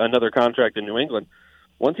another contract in New England.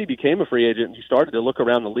 Once he became a free agent, you started to look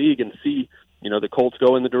around the league and see, the Colts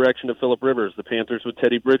go in the direction of Phillip Rivers, the Panthers with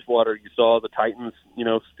Teddy Bridgewater. You saw the Titans,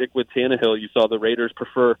 stick with Tannehill. You saw the Raiders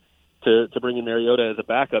prefer to bring in Mariota as a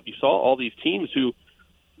backup. You saw all these teams who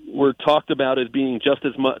were talked about as being just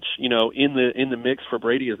as much, in the mix for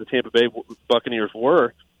Brady as the Tampa Bay Buccaneers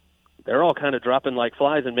were. They're all kind of dropping like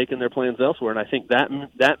flies and making their plans elsewhere. And I think that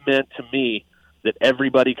meant to me that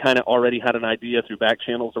everybody kind of already had an idea through back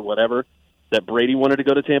channels or whatever that Brady wanted to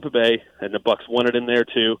go to Tampa Bay and the Bucs wanted him there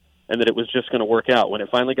too, and that it was just going to work out. When it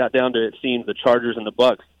finally got down to, it seemed, the Chargers and the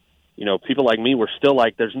Bucs, people like me were still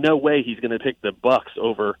like, there's no way he's going to pick the Bucs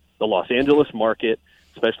over the Los Angeles market,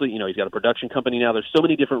 especially, he's got a production company now. There's so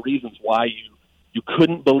many different reasons why you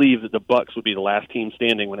couldn't believe that the Bucs would be the last team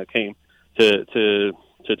standing when it came to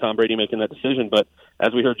Tom Brady making that decision. But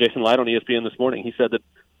as we heard Jason Light on ESPN this morning, he said that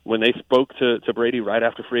when they spoke to Brady right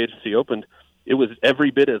after free agency opened, it was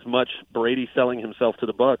every bit as much Brady selling himself to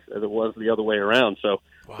the Bucs as it was the other way around. So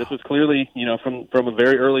This was clearly, from a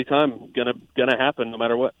very early time, gonna happen no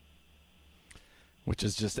matter what. Which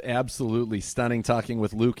is just absolutely stunning. Talking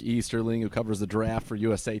with Luke Easterling, who covers the draft for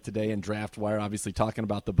USA Today and Draft Wire, obviously talking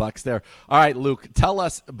about the Bucs there. All right, Luke, tell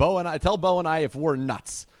Bo and I if we're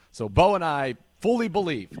nuts. So Bo and I fully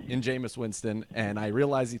believe in Jameis Winston, and I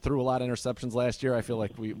realize he threw a lot of interceptions last year. I feel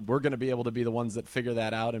like we're going to be able to be the ones that figure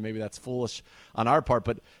that out, and maybe that's foolish on our part.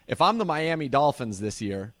 But if I'm the Miami Dolphins this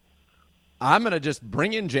year, I'm going to just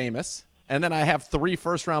bring in Jameis, and then I have 3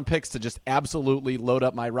 first-round picks to just absolutely load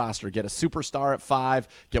up my roster. Get a superstar at 5,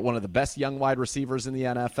 get one of the best young wide receivers in the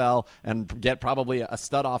NFL, and get probably a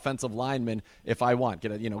stud offensive lineman if I want.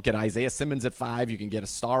 Get Isaiah Simmons at 5. You can get a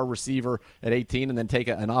star receiver at 18, and then take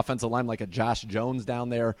an offensive line like a Josh Jones down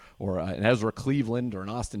there, or an Ezra Cleveland, or an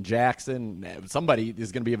Austin Jackson. Somebody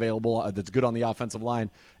is going to be available that's good on the offensive line,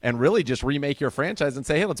 and really just remake your franchise and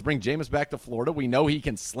say, hey, let's bring Jameis back to Florida. We know he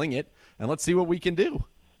can sling it, and let's see what we can do.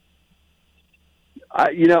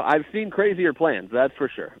 I've seen crazier plans, that's for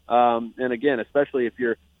sure. And again, especially if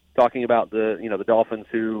you're talking about the Dolphins,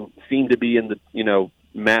 who seem to be in the,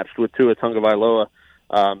 matched with Tua Tagovailoa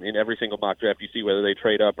in every single mock draft you see, whether they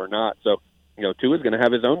trade up or not. So, Tua's going to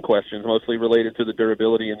have his own questions, mostly related to the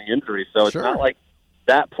durability and the injury. So It's not like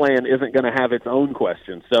that plan isn't going to have its own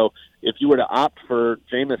questions. So if you were to opt for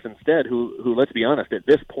Jameis instead, who let's be honest, at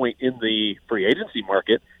this point in the free agency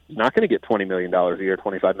market, is not going to get $20 million a year,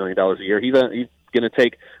 $25 million a year. He's going to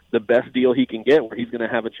take the best deal he can get, where he's going to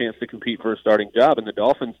have a chance to compete for a starting job. And the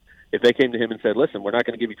Dolphins, if they came to him and said, listen, we're not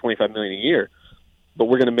going to give you $25 million a year, but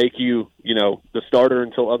we're going to make you, the starter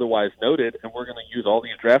until otherwise noted, and we're going to use all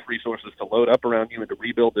these draft resources to load up around you and to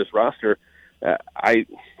rebuild this roster.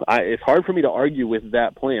 It's hard for me to argue with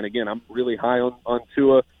that plan. Again, I'm really high on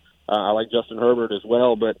Tua. I like Justin Herbert as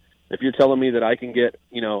well, but if you're telling me that I can get,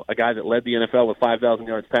 a guy that led the NFL with 5,000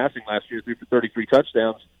 yards passing last year, threw for 33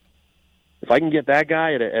 touchdowns, if I can get that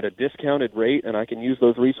guy at a discounted rate and I can use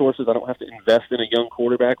those resources, I don't have to invest in a young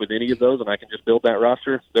quarterback with any of those, and I can just build that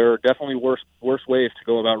roster, there are definitely worse ways to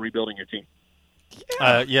go about rebuilding your team.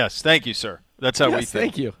 Yeah. Yes, thank you, sir. That's how we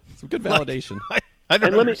think. Thank you. Some good validation.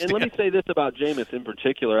 And let me say this about Jameis in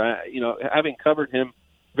particular. Having covered him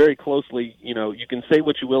very closely. You know, you can say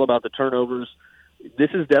what you will about the turnovers.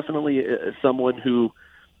 This is definitely someone who,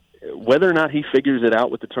 whether or not he figures it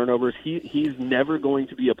out with the turnovers, he's never going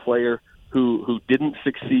to be a player who didn't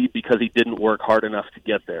succeed because he didn't work hard enough to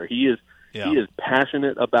get there. He is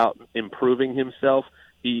passionate about improving himself.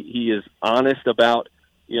 He is honest about,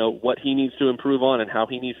 you know, what he needs to improve on and how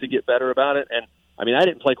he needs to get better about it. And I mean, I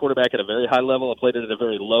didn't play quarterback at a very high level. I played it at a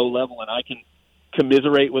very low level, and I can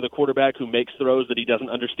commiserate with a quarterback who makes throws that he doesn't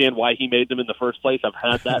understand why he made them in the first place. I've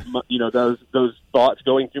had that, you know, those thoughts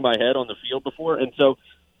going through my head on the field before. And so,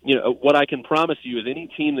 you know, what I can promise you is any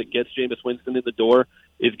team that gets Jameis Winston in the door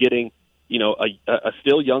is getting, you know, a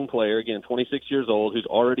still young player, again, 26 years old, who's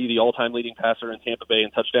already the all-time leading passer in Tampa Bay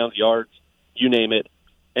in touchdowns, yards, you name it,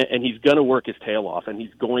 and he's going to work his tail off, and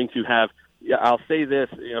he's going to have – I'll say this,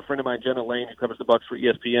 you know, a friend of mine, Jenna Lane, who covers the Bucs for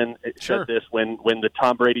ESPN, said this when the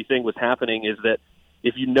Tom Brady thing was happening, is that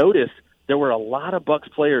if you notice, there were a lot of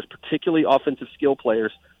Bucs players, particularly offensive skill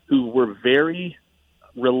players, who were very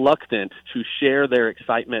reluctant to share their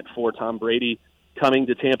excitement for Tom Brady coming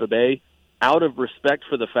to Tampa Bay out of respect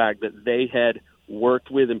for the fact that they had worked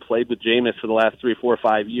with and played with Jameis for the last 3, 4,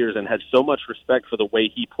 5 years and had so much respect for the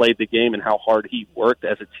way he played the game and how hard he worked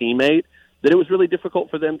as a teammate that it was really difficult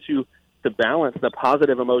for them to balance the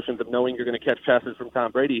positive emotions of knowing you're going to catch passes from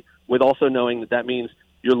Tom Brady with also knowing that means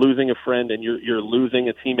you're losing a friend and you're losing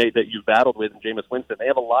a teammate that you've battled with in Jameis Winston. They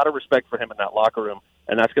have a lot of respect for him in that locker room,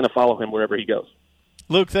 and that's going to follow him wherever he goes.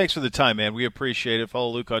 Luke, thanks for the time, man. We appreciate it.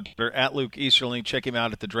 Follow Luke on Twitter, at Luke Easterling. Check him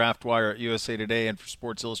out at the Draft Wire at USA Today and for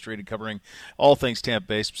Sports Illustrated, covering all things Tampa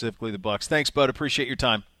Bay, specifically the Bucs. Thanks, bud. Appreciate your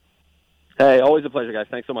time. Hey, always a pleasure, guys.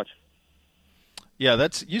 Thanks so much. Yeah,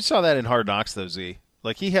 you saw that in Hard Knocks, though, Z.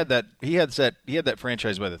 Like he had that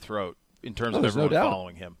franchise by the throat in terms of everyone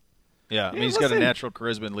following him. Yeah, I mean, he's got a natural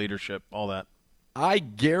charisma and leadership, all that. I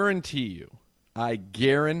guarantee you,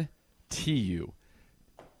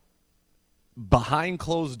 behind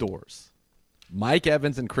closed doors, Mike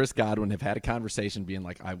Evans and Chris Godwin have had a conversation being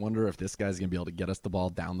like, I wonder if this guy's going to be able to get us the ball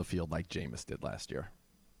down the field like Jameis did last year.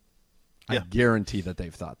 I guarantee that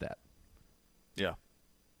they've thought that. Yeah.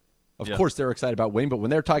 Of course they're excited about winning, but when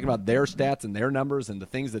they're talking about their stats and their numbers and the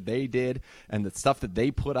things that they did and the stuff that they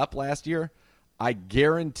put up last year, I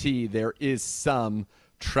guarantee there is some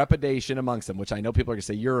trepidation amongst them, which I know people are going to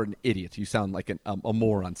say, you're an idiot. You sound like a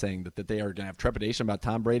moron saying that they are going to have trepidation about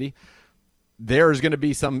Tom Brady. There's going to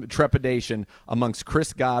be some trepidation amongst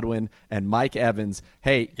Chris Godwin and Mike Evans.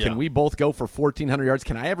 Hey, can we both go for 1,400 yards?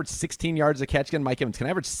 Can I average 16 yards a catch again? Mike Evans, can I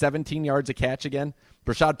average 17 yards a catch again?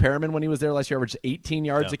 Brashad Perriman, when he was there last year, averaged 18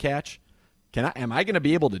 yards a catch. Am I going to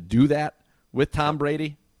be able to do that with Tom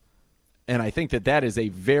Brady? And I think that is a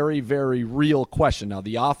very, very real question. Now,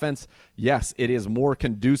 the offense, yes, it is more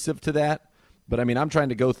conducive to that. But, I mean, I'm trying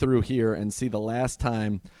to go through here and see the last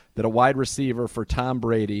time that a wide receiver for Tom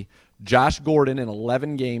Brady, Josh Gordon in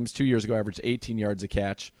 11 games 2 years ago averaged 18 yards a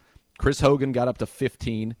catch. Chris Hogan got up to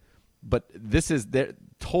 15. But this is their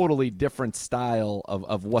totally different style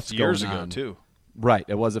of what's going on. Years ago, too. Right.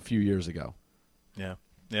 It was a few years ago. Yeah.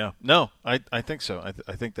 Yeah. No, I think so.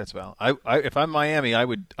 I think that's valid. If I'm Miami, I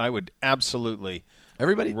would absolutely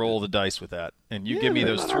roll the dice with that. And you give me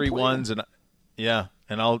those 3 ones and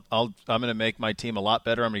I'm going to make my team a lot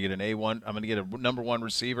better. I'm going to get an A1. I'm going to get a number 1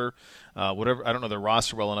 receiver. Whatever. I don't know their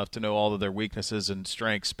roster well enough to know all of their weaknesses and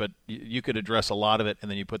strengths, but you could address a lot of it,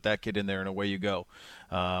 and then you put that kid in there, and away you go.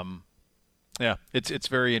 Yeah, it's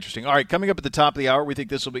very interesting. All right, coming up at the top of the hour, we think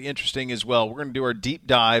this will be interesting as well. We're going to do our deep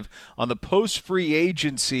dive on the post-free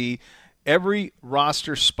agency. Every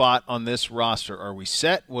roster spot on this roster. Are we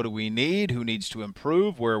set? What do we need? Who needs to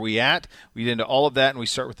improve? Where are we at? We get into all of that, and we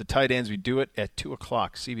start with the tight ends. We do it at 2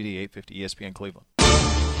 o'clock, CBD 850 ESPN Cleveland.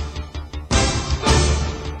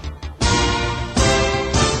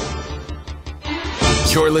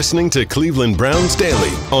 You're listening to Cleveland Browns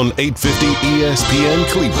Daily on 850 ESPN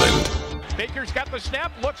Cleveland. Baker's got the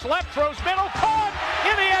snap, looks left, throws middle, caught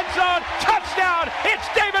in the end zone, touchdown, it's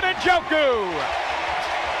David Njoku.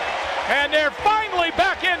 And they're finally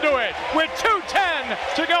back into it with 2:10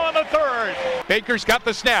 to go in the third. Baker's got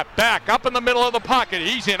the snap, back up in the middle of the pocket.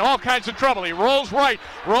 He's in all kinds of trouble. He rolls right,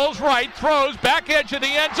 throws, back edge of the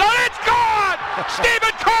end zone. It's gone!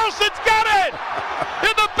 Stephen Carlson's got it!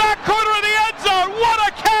 In the back corner of the end zone. What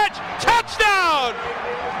a catch! Touchdown!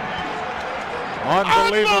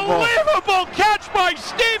 Unbelievable catch by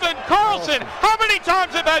Stephen Carlson. How many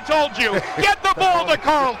times have I told you? Get the ball to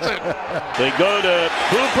Carlson. They go to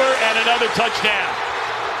Hooper and another touchdown.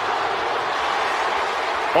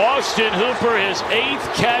 Austin Hooper, his 8th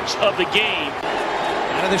catch of the game.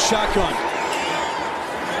 Out of the shotgun.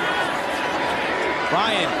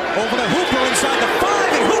 Ryan over to Hooper inside the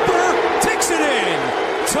 5. and Hooper takes it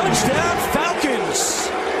in. Touchdown, Falcons.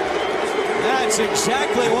 That's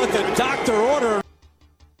exactly what the doctor ordered.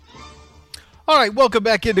 All right, welcome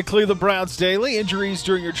back into Cleveland Browns Daily. Injuries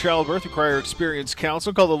during your childbirth require experienced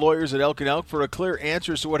counsel. Call the lawyers at Elk & Elk for a clear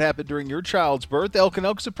answer as to what happened during your child's birth. Elk &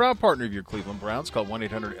 Elk is a proud partner of your Cleveland Browns. Call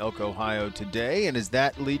 1-800-ELK-OHIO today. And does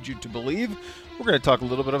that lead you to believe? We're going to talk a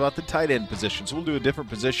little bit about the tight end position. So we'll do a different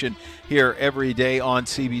position here every day on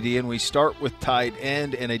CBD, and we start with tight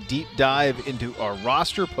end and a deep dive into our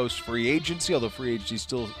roster post-free agency, although free agency is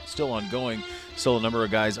still ongoing. Still a number of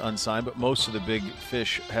guys unsigned, but most of the big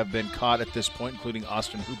fish have been caught at this point, including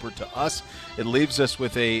Austin Hooper to us. It leaves us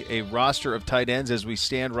with a roster of tight ends as we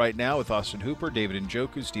stand right now with Austin Hooper, David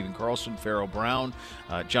Njoku, Stephen Carlson, Pharaoh Brown,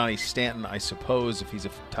 Johnny Stanton, I suppose, if he's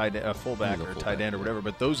a fullback or a tight end or whatever.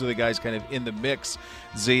 But those are the guys kind of in the mix.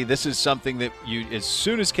 Z, this is something that you, as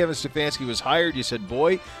soon as Kevin Stefanski was hired, you said,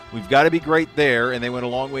 boy, we've got to be great there, and they went a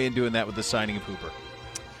long way in doing that with the signing of Hooper.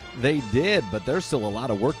 They did, but there's still a lot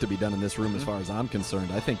of work to be done in this room as far as I'm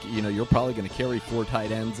concerned. I think, you're probably going to carry 4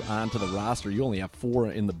 tight ends onto the roster. You only have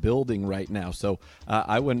 4 in the building right now. So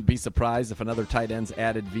I wouldn't be surprised if another tight end's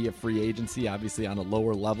added via free agency, obviously on a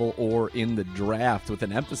lower level or in the draft, with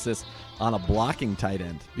an emphasis on a blocking tight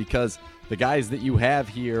end, because the guys that you have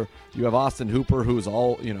here, you have Austin Hooper, who's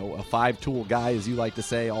all, a 5-tool guy, as you like to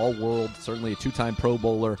say, all world, certainly a 2-time Pro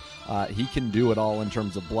Bowler. He can do it all in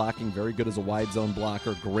terms of blocking, very good as a wide zone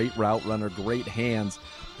blocker, great route runner, great hands.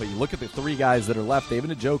 But you look at the 3 guys that are left.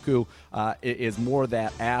 David Njoku is more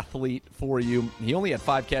that athlete for you. He only had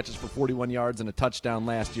 5 catches for 41 yards and a touchdown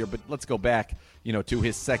last year, but let's go back, to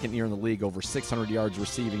his second year in the league, over 600 yards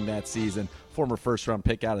receiving that season. Former first-round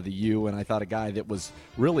pick out of the U, and I thought a guy that was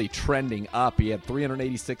really trending up. He had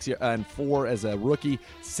 386 and 4 as a rookie,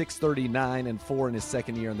 639 and 4 in his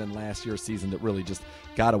second year, and then last year's season that really just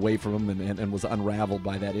got away from him and was unraveled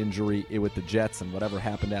by that injury with the Jets and whatever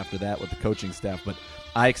happened after that with the coaching staff. But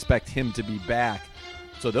I expect him to be back.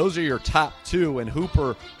 So those are your top 2, and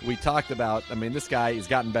Hooper, we talked about. I mean, this guy has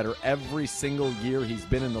gotten better every single year he's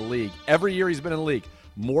been in the league. Every year he's been in the league.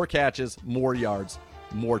 More catches, more yards,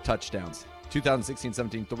 more touchdowns.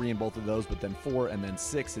 2016-17, 3 in both of those, but then 4 and then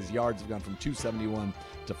 6. His yards have gone from 271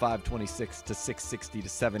 to 526 to 660 to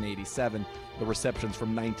 787. The receptions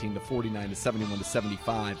from 19 to 49 to 71 to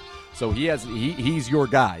 75. So he's your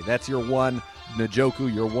guy. That's your 1.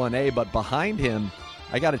 Njoku, your 1A. But behind him,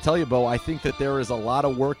 I got to tell you, Bo, I think that there is a lot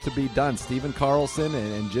of work to be done. Stephen Carlson,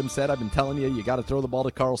 and Jim said, I've been telling you got to throw the ball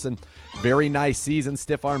to Carlson. Very nice season.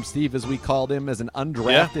 Stiff Arm Steve, as we called him, as an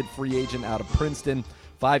undrafted free agent out of Princeton.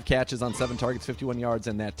 5 catches on 7 targets, 51 yards,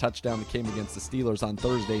 and that touchdown that came against the Steelers on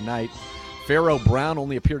Thursday night. Pharaoh Brown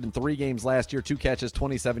only appeared in 3 games last year, 2 catches,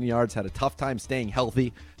 27 yards, had a tough time staying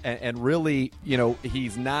healthy, and really,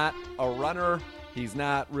 he's not a runner. He's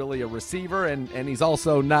not really a receiver, and he's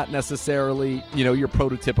also not necessarily, your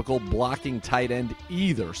prototypical blocking tight end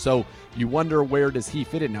either. So you wonder, where does he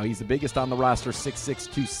fit in? Now, he's the biggest on the roster, 6'6",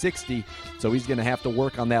 260, so he's going to have to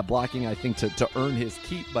work on that blocking, I think, to earn his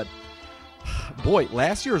keep. But, boy,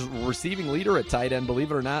 last year's receiving leader at tight end,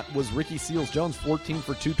 believe it or not, was Ricky Seals-Jones, 14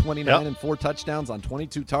 for 229 and 4 touchdowns on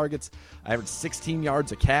 22 targets. Averaged 16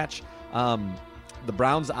 yards a catch. The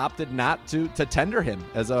Browns opted not to tender him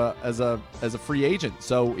as a free agent,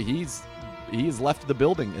 so he's left the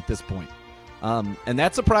building at this point, and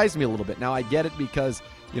that surprised me a little bit. Now I get it because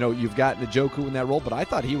you've got Njoku in that role, but I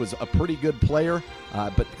thought he was a pretty good player,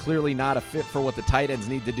 but clearly not a fit for what the tight ends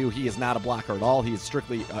need to do. He is not a blocker at all. He is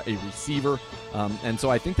strictly a receiver, and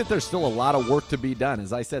so I think that there's still a lot of work to be done.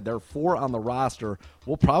 As I said, there are 4 on the roster.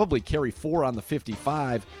 We'll probably carry 4 on the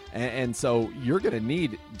 55, and so you're going to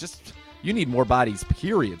need you need more bodies,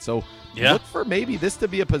 period. So look for maybe this to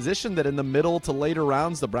be a position that in the middle to later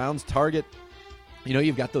rounds, the Browns target.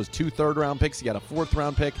 You've got those 2 third-round picks. You got a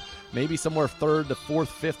 4th-round pick, maybe somewhere 3rd to 4th,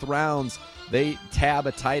 5th rounds. They tab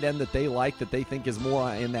a tight end that they like, that they think is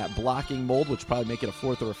more in that blocking mold, which probably make it a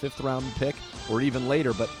 4th or a 5th-round pick or even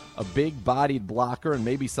later, but a big-bodied blocker and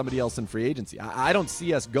maybe somebody else in free agency. I don't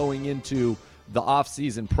see us going into the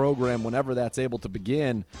off-season program, whenever that's able to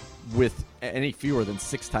begin, with any fewer than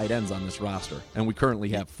 6 tight ends on this roster, and we currently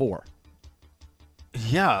have 4.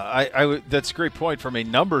 Yeah, that's a great point from a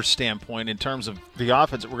numbers standpoint in terms of the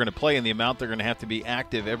offense that we're going to play and the amount they're going to have to be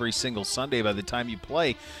active every single Sunday by the time you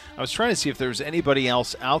play. I was trying to see if there's anybody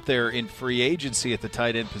else out there in free agency at the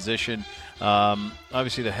tight end position.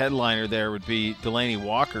 Obviously, the headliner there would be Delaney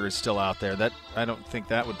Walker is still out there. That I don't think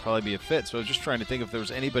that would probably be a fit. So I was just trying to think if there was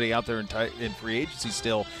anybody out there in free agency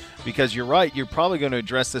still, because you're right, you're probably going to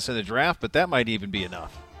address this in the draft, but that might even be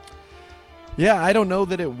enough. Yeah, I don't know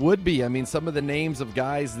that it would be. I mean, some of the names of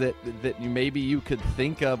guys that maybe you could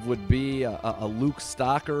think of would be a Luke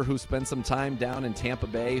Stocker, who spent some time down in Tampa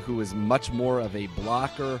Bay, who is much more of a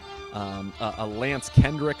blocker. A Lance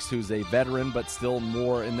Kendricks, who's a veteran but still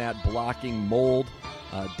more in that blocking mold.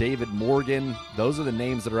 David Morgan. Those are the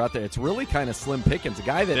names that are out there. It's really kind of slim pickings. A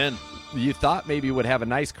guy that you thought maybe would have a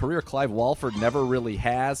nice career. Clive Walford never really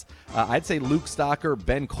has. I'd say Luke Stocker,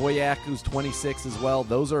 Ben Koyak, who's 26 as well.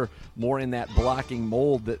 Those are more in that blocking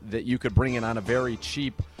mold that you could bring in on a very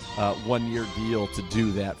cheap one-year deal to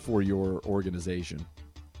do that for your organization.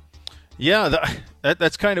 Yeah,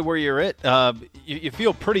 that's kind of where you're at. You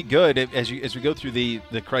feel pretty good as we go through the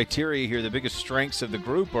criteria here. The biggest strengths of the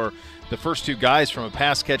group are the first two guys from a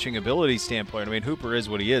pass-catching ability standpoint. I mean, Hooper is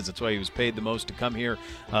what he is. That's why he was paid the most to come here.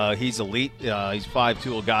 He's elite. He's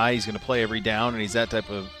 5'2" guy. He's going to play every down, and he's that type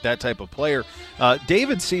of player.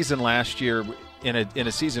 David's season last year, in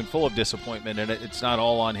a season full of disappointment, and it's not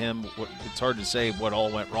all on him. It's hard to say what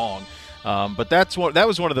all went wrong. But that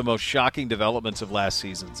was one of the most shocking developments of last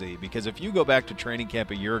season, Z, because if you go back to training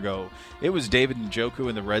camp a year ago, it was David Njoku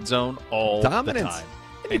in the red zone all Dominance. the time.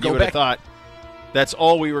 And you would have thought that's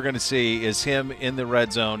all we were going to see is him in the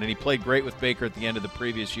red zone, and he played great with Baker at the end of the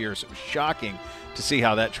previous year, so it was shocking to see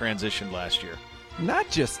how that transitioned last year. Not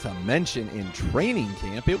just to mention in training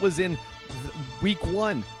camp, it was in week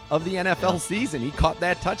 1 of the NFL season. He caught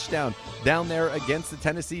that touchdown down there against the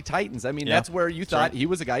Tennessee Titans. I mean, that's where you thought he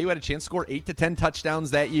was a guy who had a chance to score 8 to 10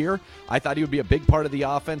 touchdowns that year. I thought he would be a big part of the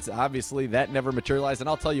offense. Obviously, that never materialized. And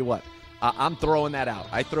I'll tell you what, I'm throwing that out.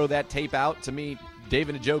 I throw that tape out. To me,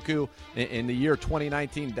 David Njoku in the year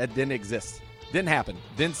 2019, that didn't exist. Didn't happen.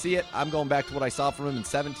 Didn't see it. I'm going back to what I saw from him in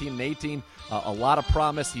 17 and 18. A lot of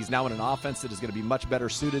promise. He's now in an offense that is going to be much better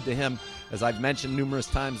suited to him. As I've mentioned numerous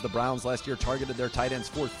times, the Browns last year targeted their tight ends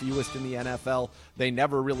 4th fewest in the NFL. They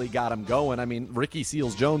never really got him going. I mean, Ricky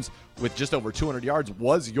Seals-Jones, with just over 200 yards,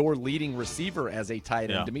 was your leading receiver as a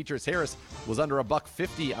tight end. Demetrius Harris was under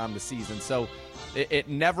 $150 on the season. So it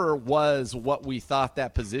never was what we thought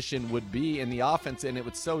that position would be in the offense, and it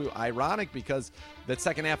was so ironic because that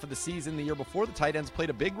second half of the season the year before, the tight ends played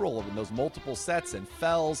a big role in those multiple sets, and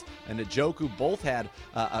Fells and Njoku both had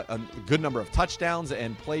a good number of touchdowns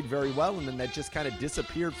and played very well, and then that just kind of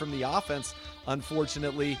disappeared from the offense,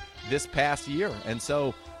 unfortunately, this past year. And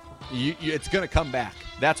so it's going to come back.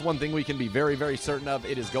 That's one thing we can be very, very certain of.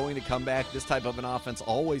 It is going to come back. This type of an offense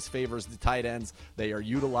always favors the tight ends. They are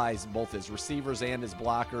utilized both as receivers and as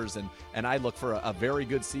blockers, and I look for a very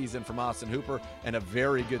good season from Austin Hooper and a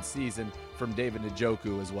very good season from David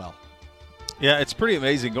Njoku as well. Yeah, it's pretty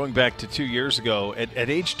amazing going back to 2 years ago.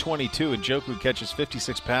 At age 22, Njoku catches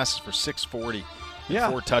 56 passes for 640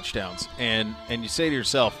 and 4 touchdowns. And you say to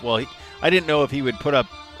yourself, well, I didn't know if he would put up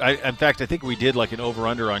in fact, I think we did like an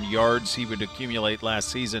over/under on yards he would accumulate last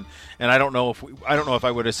season, and I don't know if I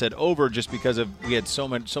would have said over just because we had so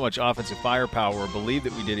much offensive firepower, or believed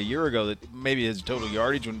that we did a year ago that maybe his total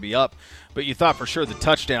yardage wouldn't be up, but you thought for sure the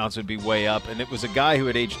touchdowns would be way up, and it was a guy who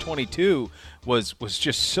at age 22 was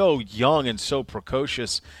just so young and so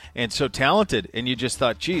precocious and so talented, and you just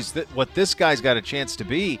thought, geez, what this guy's got a chance to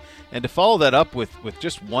be, and to follow that up with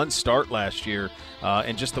just one start last year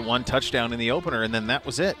and just the one touchdown in the opener, and then that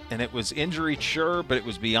was it. And it was injury, sure, but it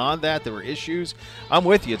was beyond that. There were issues. I'm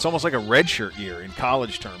with you. It's almost like a redshirt year in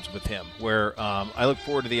college terms with him, where I look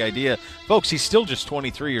forward to the idea. Folks, he's still just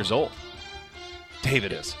 23 years old.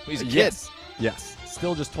 David is. He's a kid. Yes.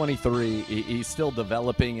 Still just 23. He's still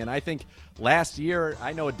developing, and I think last year,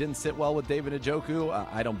 I know it didn't sit well with David Njoku.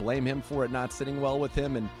 I don't blame him for it not sitting well with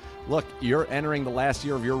him. And look, you're entering the last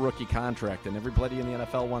year of your rookie contract, and everybody in the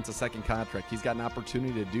NFL wants a second contract. He's got an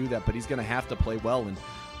opportunity to do that, but he's going to have to play well. And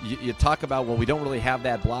you talk about, well, we don't really have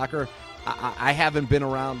that blocker. I haven't been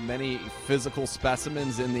around many physical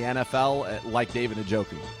specimens in the NFL like David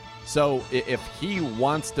Njoku. So if he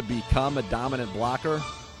wants to become a dominant blocker,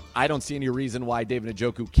 I don't see any reason why David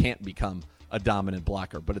Njoku can't become a dominant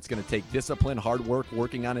blocker. But it's going to take discipline, hard work,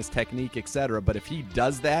 working on his technique, etc. But if he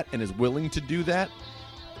does that and is willing to do that,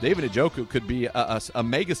 David Njoku could be a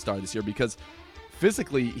megastar this year, because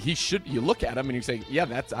physically he should. You look at him and you say,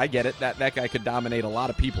 yeah, I get it. That guy could dominate a lot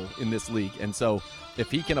of people in this league. And so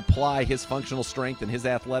if he can apply his functional strength and his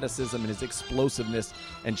athleticism and his explosiveness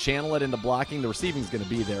and channel it into blocking, the receiving is going to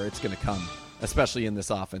be there. It's going to come, especially in this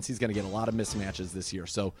offense. He's going to get a lot of mismatches this year.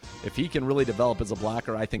 So if he can really develop as a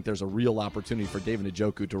blocker, I think there's a real opportunity for David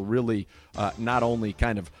Njoku to really not only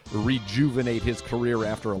kind of rejuvenate his career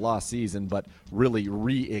after a lost season, but really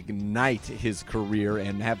reignite his career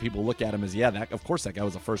and have people look at him as, of course that guy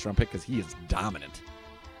was a first-round pick, because he is dominant.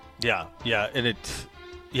 Yeah, and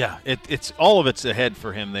Yeah, it's all of it's ahead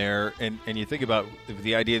for him there, and you think about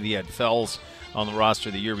the idea that he had Fells on the roster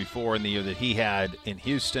the year before and the year that he had in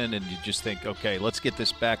Houston, and you just think, okay, let's get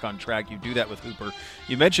this back on track. You do that with Hooper.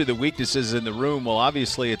 You mentioned the weaknesses in the room. Well,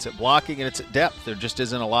 obviously it's at blocking and it's at depth. There just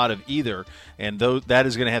isn't a lot of either, and that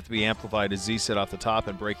is going to have to be amplified, as Z said off the top,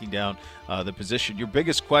 and breaking down the position. Your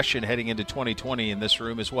biggest question heading into 2020 in this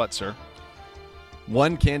room is what, sir?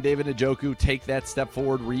 One, can David Njoku take that step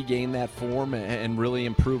forward, regain that form, and really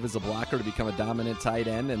improve as a blocker to become a dominant tight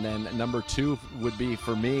end? And then number two would be,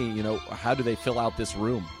 for me, how do they fill out this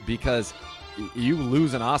room? Because you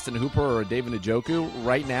lose an Austin Hooper or a David Njoku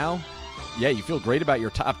right now, yeah, you feel great about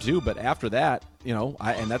your top two, but after that,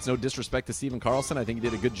 and that's no disrespect to Steven Carlson. I think he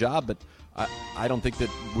did a good job, but I don't think that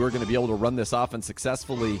we're going to be able to run this offense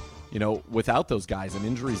successfully, without those guys, and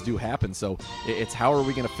injuries do happen. So it's how are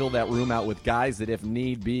we going to fill that room out with guys that, if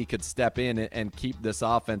need be, could step in and keep this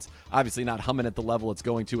offense, obviously not humming at the level it's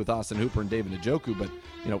going to with Austin Hooper and David Njoku, but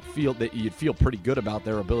feel that you'd feel pretty good about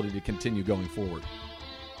their ability to continue going forward.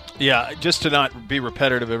 Yeah, just to not be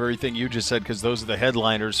repetitive of everything you just said, because those are the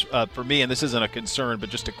headliners for me, and this isn't a concern, but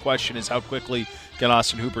just a question is how quickly can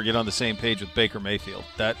Austin Hooper get on the same page with Baker Mayfield?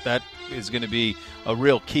 That is going to be a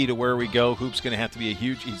real key to where we go. Hoop's going to have to be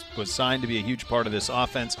he was signed to be a huge part of this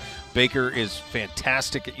offense. Baker is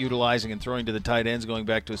fantastic at utilizing and throwing to the tight ends, going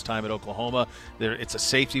back to his time at Oklahoma. It's a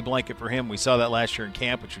safety blanket for him. We saw that last year in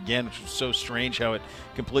camp, which was so strange how it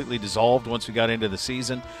completely dissolved once we got into the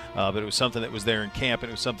season. But it was something that was there in camp, and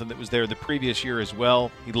it was something that was there the previous year as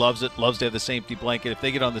well. He loves it, loves to have the safety blanket. If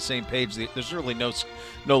they get on the same page, there's really no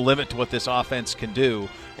limit to what this offense can do.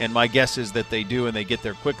 And my guess is that they do, and they get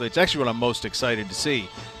there quickly. It's actually what I'm most excited to see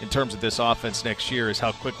in terms of this offense next year, is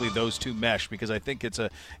how quickly those two mesh, because I think it's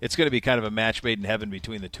going to be kind of a match made in heaven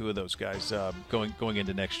between the two of those guys going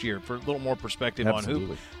into next year. For a little more perspective Absolutely. on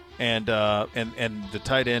Hoop and the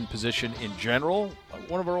tight end position in general,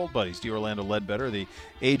 one of our old buddies, D. Orlando Ledbetter, the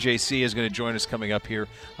AJC, is going to join us coming up here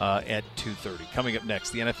at 2:30. Coming up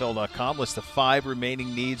next, the NFL.com lists the 5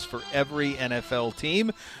 remaining needs for every NFL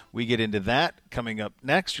team. We get into that coming up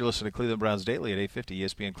next. You're listening to Cleveland Browns Daily at 850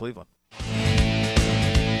 ESPN Cleveland.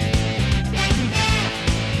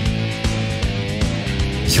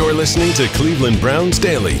 You're listening to Cleveland Browns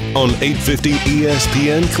Daily on 850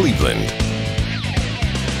 ESPN Cleveland.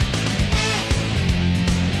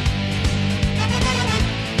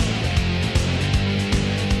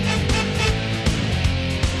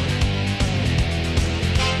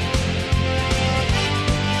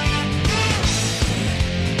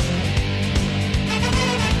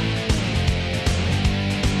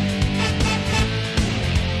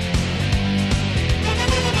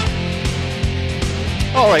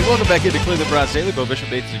 All right, welcome back into Cleveland Browns Daily. Bo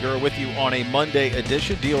Bishop, Nathan Segura with you on a Monday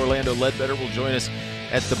edition. D. Orlando Ledbetter will join us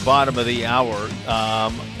at the bottom of the hour.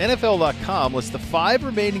 NFL.com lists the 5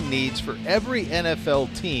 remaining needs for every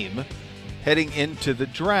NFL team heading into the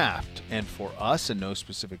draft. And for us, in no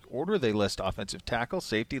specific order, they list offensive tackle,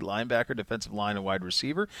 safety, linebacker, defensive line, and wide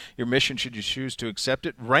receiver. Your mission, should you choose to accept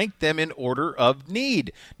it, rank them in order of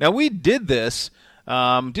need. Now, we did this.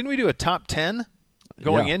 Didn't we do a top 10?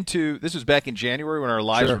 Going into this was back in January when our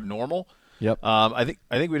lives were normal. Yep. I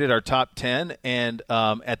think we did our top 10, and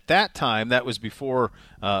at that time, that was before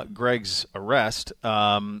Greg's arrest.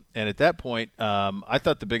 And at that point, I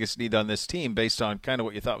thought the biggest need on this team, based on kind of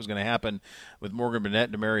what you thought was going to happen with Morgan Burnett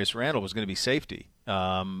and Demarius Randall, was going to be safety.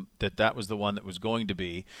 That was the one that was going to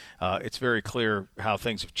be. It's very clear how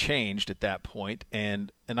things have changed at that point,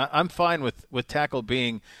 and I'm fine with tackle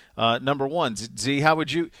being number one. Z, how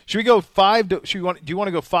would you? Should we go 5 to? Do you want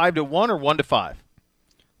to go 5 to 1 or 1 to 5?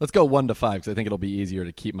 Let's go 1 to 5 because I think it'll be easier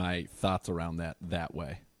to keep my thoughts around that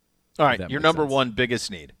way. All right, your number one biggest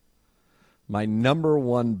need. My number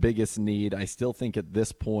one biggest need, I still think at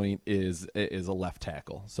this point, is a left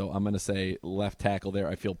tackle. So I'm going to say left tackle there.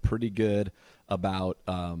 I feel pretty good about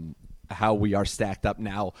how we are stacked up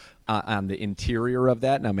now on the interior of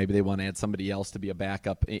that. Now, maybe they want to add somebody else to be a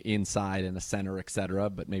backup inside and a center, et cetera,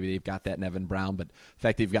 but maybe they've got that in Evan Brown. But the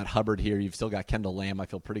fact that you've got Hubbard here, you've still got Kendall Lamb, I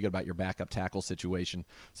feel pretty good about your backup tackle situation.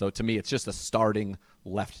 So to me, it's just a starting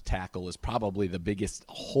left tackle is probably the biggest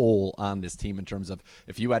hole on this team in terms of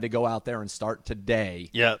if you had to go out there and start today,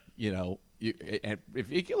 you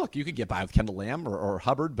could get by with Kendall Lamb or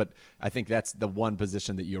Hubbard, but I think that's the one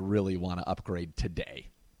position that you really want to upgrade today.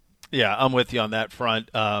 Yeah, I'm with you on that front.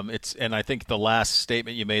 And I think the last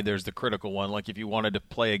statement you made there's the critical one. Like if you wanted to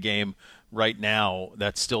play a game right now,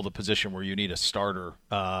 that's still the position where you need a starter.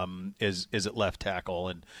 Is at left tackle,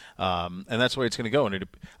 and that's the way it's going to go. And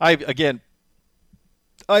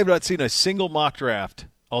I've not seen a single mock draft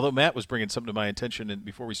Although Matt was bringing something to my attention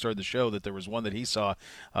before we started the show that there was one that he saw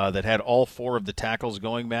that had all 4 of the tackles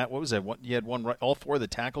going. Matt, what was that? You had one right. All 4 of the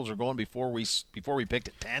tackles are going before we picked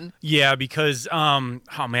at 10. Yeah, because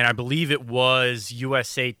I believe it was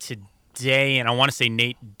USA Today, and I want to say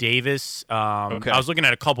Nate Davis. Okay. I was looking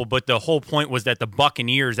at a couple, but the whole point was that the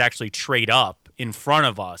Buccaneers actually trade up in front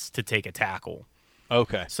of us to take a tackle.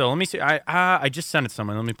 Okay. So let me see. I just sent it to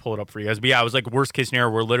someone. Let me pull it up for you guys. But yeah, it was like worst case scenario.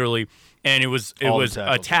 We're literally, and it was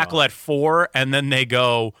a tackle at 4, and then they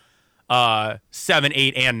go 7,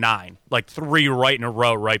 8, and 9, like 3 right in a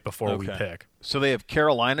row right before we pick. So they have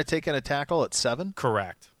Carolina taking a tackle at 7.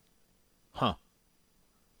 Correct. Huh.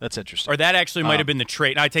 That's interesting. Or that actually might have been the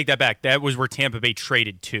trade. No, I take that back. That was where Tampa Bay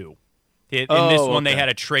traded to. In this one, they had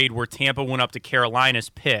a trade where Tampa went up to Carolina's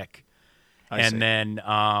pick, then.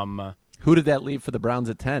 Who did that leave for the Browns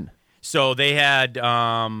at 10? So they had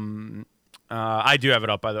I do have it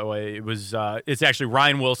up, by the way. It was it's actually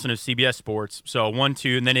Ryan Wilson of CBS Sports. So 1,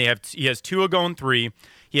 2, and then he has Tua going 3.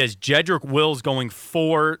 He has Jedrick Wills going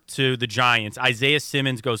 4 to the Giants. Isaiah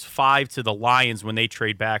Simmons goes 5 to the Lions when they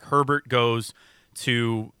trade back. Herbert goes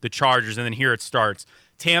to the Chargers, and then here it starts.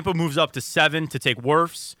 Tampa moves up to 7 to take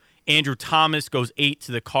Wirfs. Andrew Thomas goes 8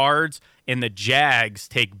 to the Cards, and the Jags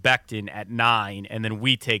take Becton at 9, and then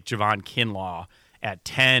we take Javon Kinlaw at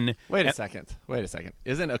 10. Wait a second.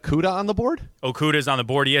 Isn't Okudah on the board? Okudah's on the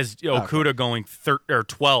board. He has Okudah going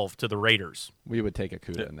 12 to the Raiders. We would take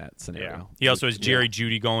Okudah in that scenario. Yeah. He also has Jerry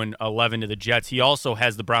Jeudy going 11 to the Jets. He also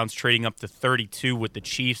has the Browns trading up to 32 with the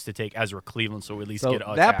Chiefs to take Ezra Cleveland, so we at least get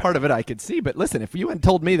a that part of it I could see. But listen, if you had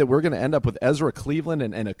told me that we're going to end up with Ezra Cleveland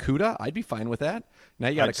and Okudah, I'd be fine with that. Now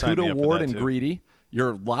you got Okudah, Ward, and Greedy.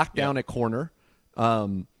 You're locked down at corner.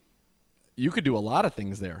 You could do a lot of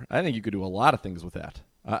things there. I think you could do a lot of things with that.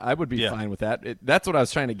 I would be fine with that. That's what I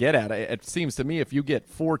was trying to get at. It seems to me if you get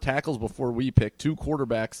 4 tackles before we pick, 2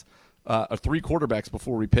 quarterbacks, 3 quarterbacks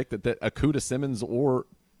before we pick, that Okudah, Simmons, or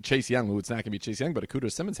Chase Young, who it's not going to be Chase Young, but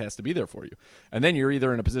Okudah Simmons has to be there for you. And then you're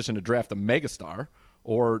either in a position to draft a megastar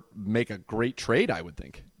or make a great trade, I would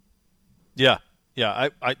think. Yeah. Yeah,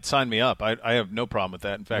 I sign me up. I have no problem with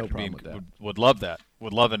that. In fact, would love that.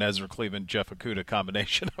 Would love an Ezra Cleveland, Jeff Okudah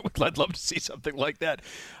combination. I'd love to see something like that.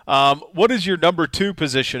 What is your number 2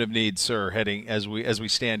 position of need, sir, heading as we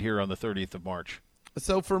stand here on the 30th of March?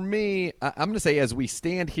 So for me, I'm going to say as we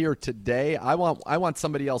stand here today, I want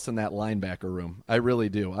somebody else in that linebacker room. I really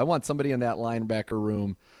do. I want somebody in that linebacker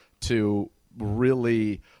room to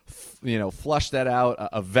really, flush that out,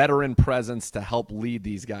 a veteran presence to help lead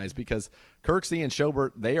these guys, because Kirksey and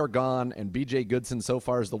Schobert, they are gone, and B.J. Goodson so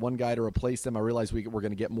far is the one guy to replace them. I realize we're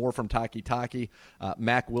going to get more from Taki.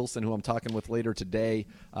 Mac Wilson, who I'm talking with later today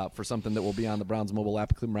for something that will be on the Browns mobile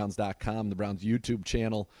app, ClevelandBrowns.com, the Browns YouTube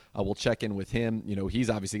channel. We'll check in with him. He's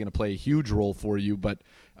obviously going to play a huge role for you, but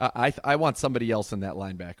I want somebody else in that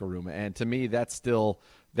linebacker room, and to me that's still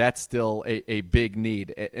a big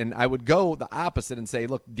need. And I would go the opposite and say,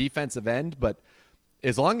 look, defensive end, but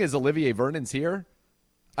as long as Olivier Vernon's here,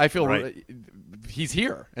 I feel he's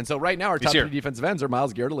here. And so right now our top 3 defensive ends are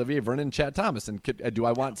Myles Garrett, Olivier Vernon, and Chad Thomas. And do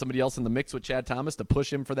I want somebody else in the mix with Chad Thomas to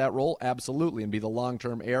push him for that role? Absolutely. And be the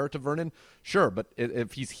long-term heir to Vernon? Sure. But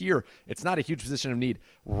if he's here, it's not a huge position of need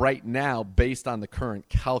right now based on the current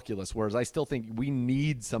calculus, whereas I still think we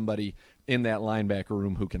need somebody in that linebacker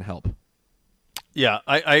room who can help. Yeah,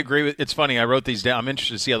 I agree with. It's funny. I wrote these down. I'm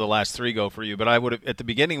interested to see how the last 3 go for you. But I would have at the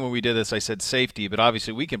beginning when we did this, I said safety. But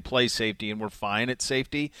obviously we can play safety, and we're fine at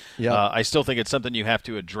safety. Yeah. I still think it's something you have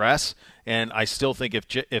to address. And I still think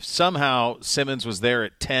if somehow Simmons was there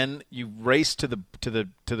at 10, you race to the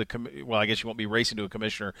well, I guess you won't be racing to a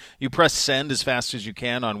commissioner. You press send as fast as you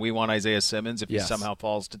can on we want Isaiah Simmons if he somehow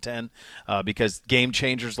falls to 10, because game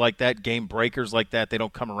changers like that, game breakers like that, they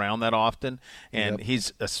don't come around that often. And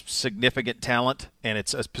he's a significant talent, and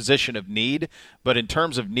it's a position of need. But in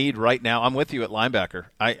terms of need right now, I'm with you at linebacker.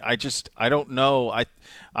 I don't know.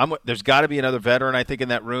 There's got to be another veteran, I think, in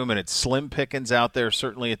that room, and it's slim pickings out there,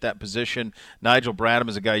 certainly at that position. Nigel Bradham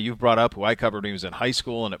is a guy you've brought up who I covered when he was in high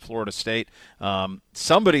school and at Florida State.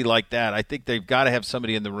 Somebody like that, I think they've got to have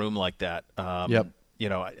somebody in the room like that. I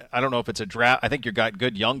don't know if it's a draft. I think you've got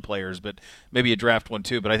good young players, but maybe you draft one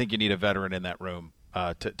too. But I think you need a veteran in that room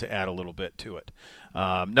to add a little bit to it.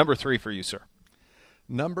 Number 3 for you, sir.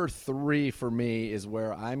 Number 3 for me is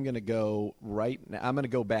where I'm going to go right now. I'm going to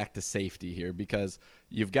go back to safety here because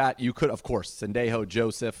you could, of course, Sendejo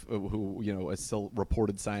Joseph, who is still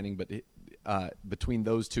reported signing, but between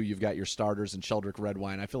those two, you've got your starters and Sheldrick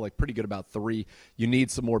Redwine. I feel like pretty good about 3. You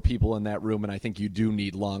need some more people in that room, and I think you do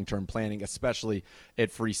need long-term planning, especially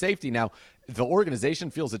at free safety. Now, the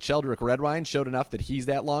organization feels that Sheldrick Redwine showed enough that he's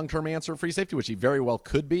that long-term answer at free safety, which he very well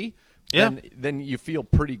could be. Yeah. Then you feel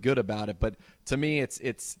pretty good about it. But to me,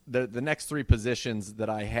 it's the next 3 positions that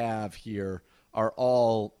I have here are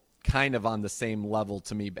all kind of on the same level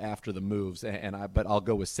to me after the moves, but I'll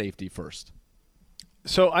go with safety first.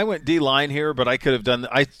 So I went D-line here, but I could have done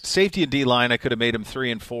safety and D-line. I could have made them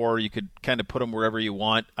 3 and 4. You could kind of put them wherever you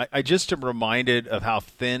want. I just am reminded of how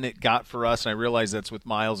thin it got for us, and I realize that's with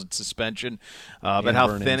Miles and suspension, but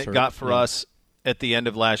how thin it got for us at the end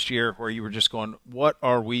of last year, where you were just going, what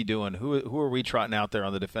are we doing? Who are we trotting out there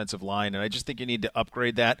on the defensive line? And I just think you need to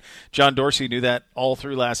upgrade that. John Dorsey knew that all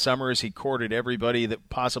through last summer as he courted everybody that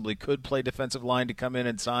possibly could play defensive line to come in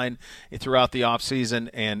and sign throughout the offseason.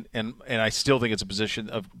 And I still think it's a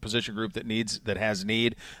position group that has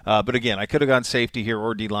need. But again, I could have gone safety here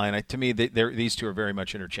or D-line. To me, these two are very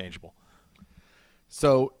much interchangeable.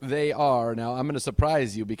 So they are. Now, I'm going to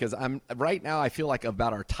surprise you because right now I feel like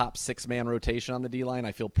about our top 6-man rotation on the D-line.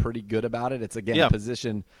 I feel pretty good about it. It's, again, a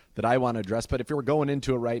position that I want to address. But if you were going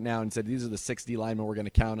into it right now and said these are the 6 D-linemen we're going to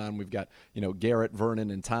count on, we've got Garrett,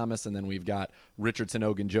 Vernon, and Thomas, and then we've got Richardson,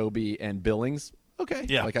 Ogunjobi, and Billings. Okay.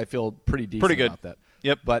 Yeah. I feel pretty decent about that.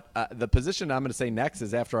 Yep. But the position I'm going to say next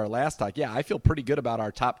is after our last talk. Yeah, I feel pretty good about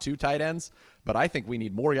our top 2 tight ends, but I think we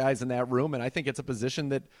need more guys in that room, and I think it's a position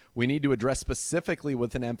that we need to address specifically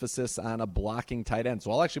with an emphasis on a blocking tight end.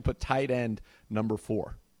 So I'll actually put tight end number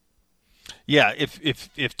 4. Yeah,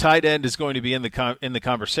 if tight end is going to be in the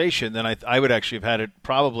conversation, then I would actually have had it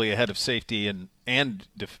probably ahead of safety and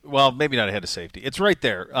maybe not ahead of safety. It's right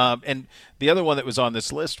there. And the other one that was on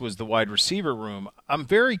this list was the wide receiver room. I'm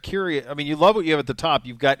very curious. I mean, you love what you have at the top.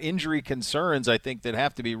 You've got injury concerns, I think, that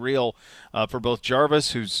have to be real for both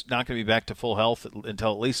Jarvis, who's not going to be back to full health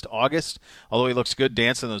until at least August, although he looks good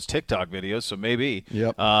dancing those TikTok videos, so maybe.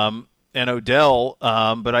 Yep. And Odell,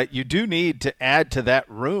 but you do need to add to that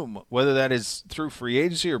room, whether that is through free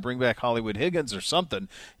agency or bring back Hollywood Higgins or something.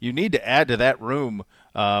 You need to add to that room,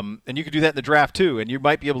 and you could do that in the draft too. And you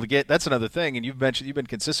might be able to get, that's another thing. And you've been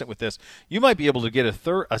consistent with this. You might be able to get a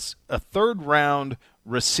third round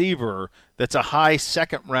receiver that's a high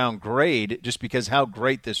second round grade just because how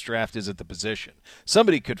great this draft is at the position.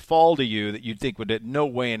 Somebody could fall to you that you'd think would no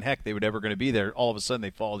way in heck they would ever going to be there. All of a sudden they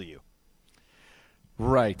fall to you.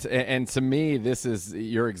 Right. And to me,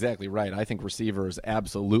 you're exactly right. I think receiver is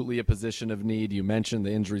absolutely a position of need. You mentioned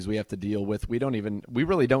the injuries we have to deal with. We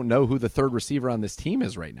really don't know who the third receiver on this team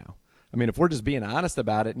is right now. I mean, if we're just being honest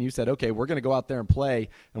about it and you said, okay, we're going to go out there and play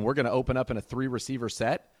and we're going to open up in a 3-receiver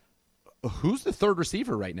set, who's the third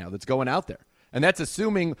receiver right now that's going out there? And that's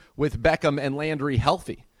assuming with Beckham and Landry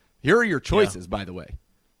healthy. Here are your choices, by the way.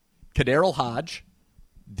 Kaderil Hodge,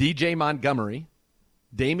 DJ Montgomery,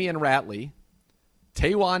 Damian Ratley,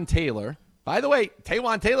 Taywan Taylor. By the way,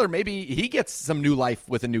 Taywan Taylor, maybe he gets some new life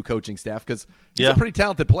with a new coaching staff because he's a pretty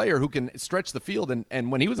talented player who can stretch the field. And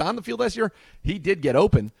when he was on the field last year, he did get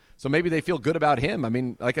open. So maybe they feel good about him. I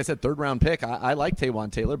mean, like I said, 3rd-round pick. I like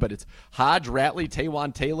Taywan Taylor, but it's Hodge, Ratley,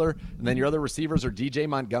 Taywan Taylor, and then your other receivers are DJ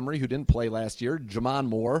Montgomery, who didn't play last year, Jamon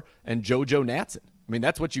Moore, and JoJo Natson. I mean,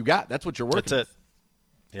 that's what you got. That's what you're working with.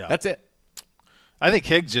 Yeah. That's it. I think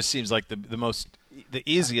Higgs just seems like the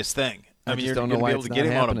easiest thing. I mean, you're going to be able to get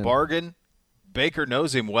him on a bargain. Baker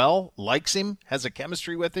knows him well, likes him, has a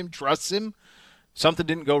chemistry with him, trusts him. Something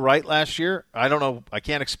didn't go right last year. I don't know. I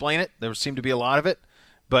can't explain it. There seemed to be a lot of it.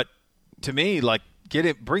 But to me, like,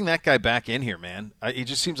 bring that guy back in here, man. He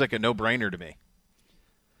just seems like a no-brainer to me.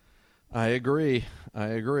 I agree.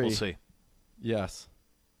 We'll see. Yes.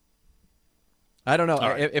 I don't know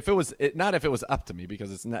right. if it was not if it was up to me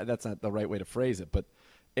because that's not the right way to phrase it, but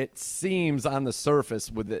it seems on the surface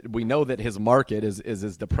we know that his market is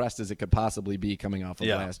as depressed as it could possibly be coming off of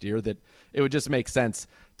last year, that it would just make sense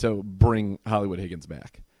to bring Hollywood Higgins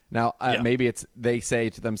back. Now, maybe they say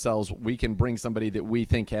to themselves, we can bring somebody that we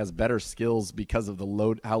think has better skills because of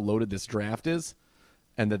how loaded this draft is,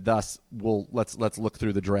 and that thus let's look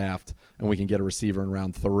through the draft and we can get a receiver in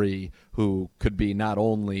round 3 who could be not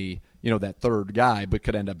only that third guy but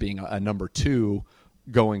could end up being a number 2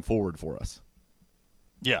 going forward for us.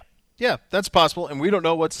 Yeah, Yeah, that's possible, and we don't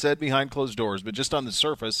know what's said behind closed doors, but just on the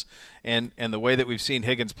surface and the way that we've seen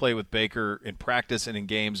Higgins play with Baker in practice and in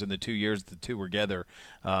games in the 2 years the two were together,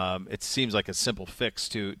 it seems like a simple fix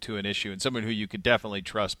to an issue, and someone who you could definitely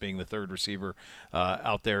trust being the third receiver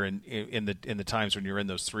out there in the times when you're in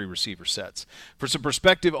those three receiver sets. For some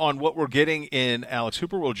perspective on what we're getting in Alex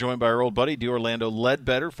Hooper, we're joined by our old buddy, Orlando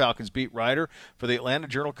Ledbetter, Falcons beat writer for the Atlanta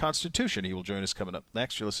Journal-Constitution. He will join us coming up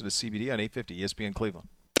next. You're listening to CBD on 850 ESPN Cleveland.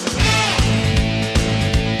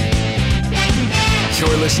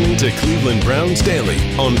 You're listening to Cleveland Browns Daily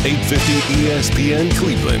on 850 ESPN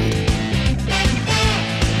Cleveland.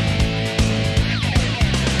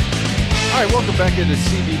 All right, welcome back into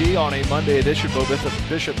CBD on a Monday edition. Bo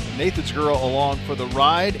Bishop, Nathan's girl along for the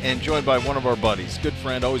ride, and joined by one of our buddies, good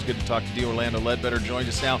friend, always good to talk to Orlando Ledbetter. Joins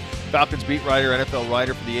us now, Falcons beat writer, NFL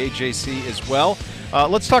writer for the AJC as well.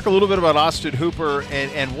 Let's talk a little bit about Austin Hooper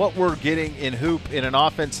and what we're getting in Hoop in an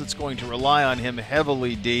offense that's going to rely on him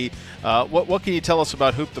heavily, D. What can you tell us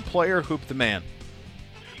about Hoop the player, Hoop the man?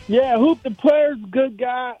 Yeah, Hoop the player's a good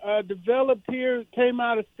guy. Developed here, came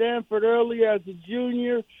out of Stanford early as a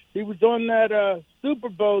junior. He was on that Super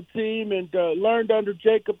Bowl team and learned under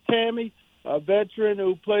Jacob Tamme, a veteran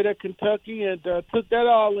who played at Kentucky, and took that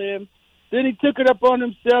all in. Then he took it up on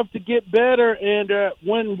himself to get better and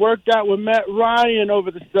went and worked out with Matt Ryan over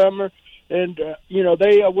the summer. And,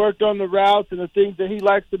 they worked on the routes and the things that he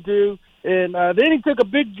likes to do. And then he took a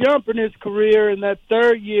big jump in his career in that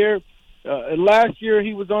third year. And last year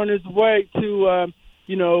he was on his way to,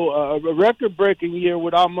 a record-breaking year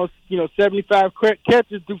with almost, 75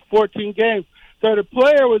 catches through 14 games. So the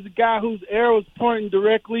player was a guy whose arrow was pointing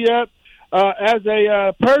directly up. As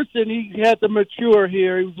a person, he had to mature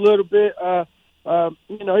here. He was a little bit,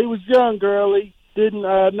 he was young early, didn't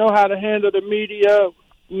know how to handle the media,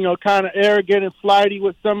 kind of arrogant and flighty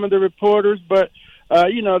with some of the reporters. But,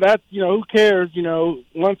 who cares?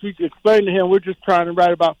 Once we explained to him, we're just trying to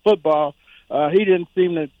write about football. He didn't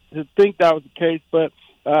seem to think that was the case. But,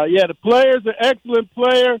 the player's an excellent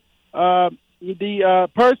player. The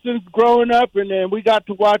person's growing up, and then we got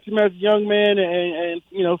to watch him as a young man and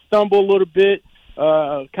stumble a little bit,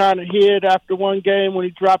 kind of hid after one game when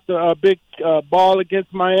he dropped a big ball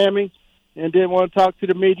against Miami and didn't want to talk to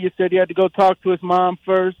the media, said he had to go talk to his mom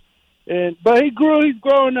first. But he's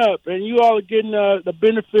growing up, and you all are getting the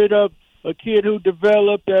benefit of a kid who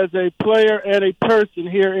developed as a player and a person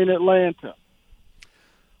here in Atlanta.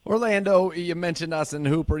 Orlando, you mentioned Austin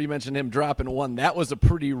Hooper. You mentioned him dropping one. That was a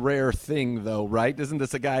pretty rare thing, though, right? Isn't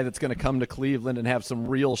this a guy that's going to come to Cleveland and have some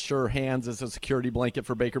real sure hands as a security blanket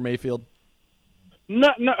for Baker Mayfield? No,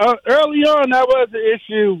 early on that was an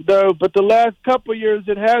issue, though, but the last couple of years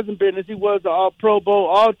it hasn't been, as he was an all-Pro Bowl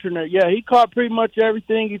alternate. Yeah, he caught pretty much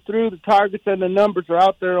everything he threw. The targets and the numbers are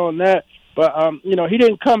out there on that. But, he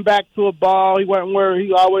didn't come back to a ball. He wasn't where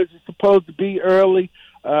he always was supposed to be early.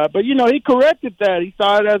 But, he corrected that. He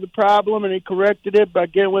saw it as a problem, and he corrected it by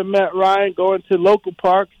getting with Matt Ryan, going to local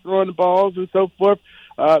parks, throwing the balls and so forth.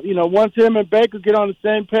 Once him and Baker get on the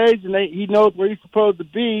same page and he knows where he's supposed to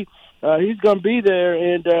be, he's going to be there,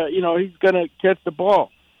 and, he's going to catch the ball.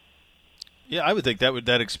 Yeah, I would think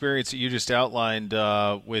that experience that you just outlined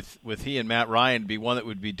with he and Matt Ryan be one that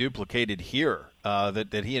would be duplicated here.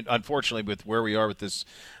 That he, unfortunately, with where we are with this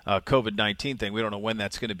COVID-19 thing, we don't know when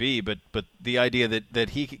that's going to be. But the idea that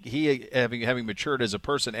he having matured as a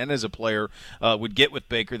person and as a player would get with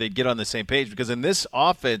Baker, they'd get on the same page, because in this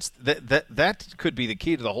offense, that could be the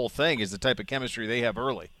key to the whole thing, is the type of chemistry they have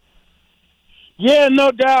early. Yeah,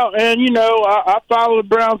 no doubt. And, I follow the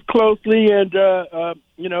Browns closely, and,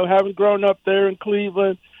 having grown up there in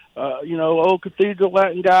Cleveland, old Cathedral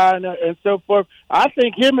Latin guy and so forth, I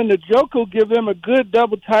think him and Njoku give them a good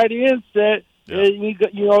double tight end set. Yeah. And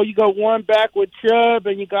you go one back with Chubb,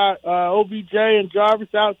 and you got OBJ and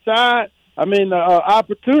Jarvis outside. I mean, the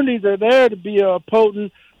opportunities are there to be a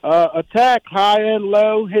potent attack, high and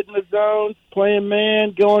low, hitting the zones, playing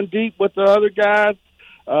man, going deep with the other guys.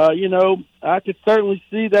 I could certainly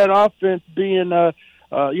see that offense being,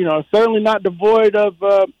 certainly not devoid of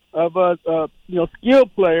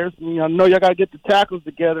skilled players. I know y'all got to get the tackles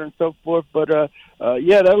together and so forth, but that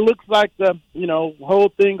looks like the whole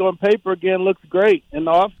thing on paper again looks great in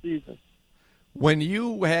the offseason. When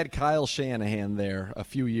you had Kyle Shanahan there a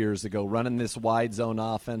few years ago running this wide zone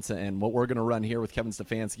offense, and what we're going to run here with Kevin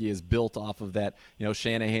Stefanski is built off of that,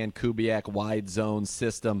 Shanahan, Kubiak wide zone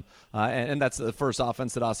system, and that's the first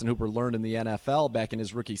offense that Austin Hooper learned in the NFL back in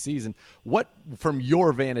his rookie season. What, from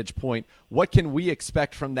your vantage point, what can we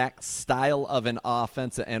expect from that style of an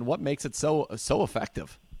offense, and what makes it so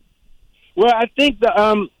effective? Well, I think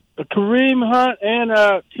the Kareem Hunt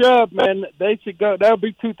and Chubb, man, they should go. That'll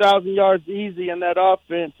be 2,000 yards easy in that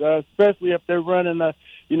offense, especially if they're running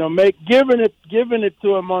giving it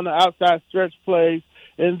to them on the outside stretch plays,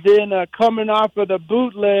 and then coming off of the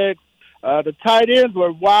bootlegs, the tight ends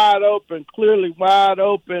were wide open, clearly wide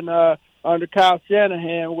open under Kyle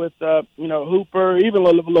Shanahan with Hooper, even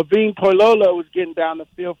Levine Toilolo was getting down the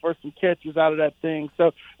field for some catches out of that thing.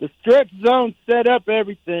 So the stretch zone set up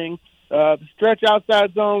everything. The stretch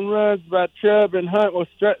outside zone runs by Chubb and Hunt will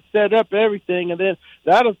set up everything, and then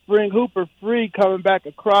that'll spring Hooper free coming back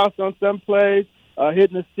across on some plays,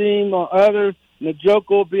 hitting the seam on others. Njoku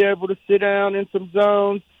will be able to sit down in some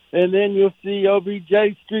zones, and then you'll see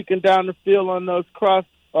OBJ streaking down the field on those cross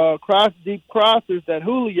deep crossers that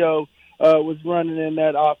Julio was running in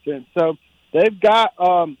that offense. So they've got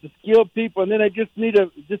the skilled people, and then they just need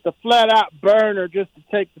a flat-out burner just to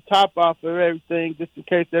take the top off of everything, just in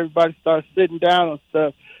case everybody starts sitting down on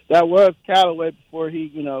stuff. That was Callaway before he,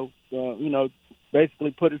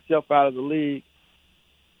 basically put himself out of the league.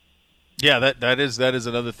 Yeah, that is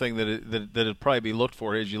another thing that'll probably be looked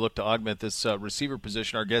for as you look to augment this receiver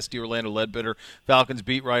position. Our guest, Orlando Ledbetter, Falcons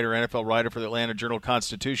beat writer, NFL writer for the Atlanta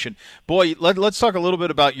Journal-Constitution. Boy, let's talk a little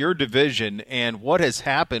bit about your division and what has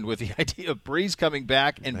happened with the idea of Breeze coming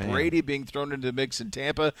back and Brady being thrown into the mix in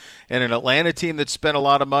Tampa, and an Atlanta team that spent a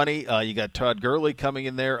lot of money. You got Todd Gurley coming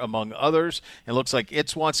in there, among others. It looks like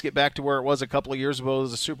it wants to get back to where it was a couple of years ago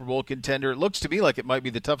as a Super Bowl contender. It looks to me like it might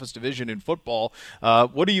be the toughest division in football.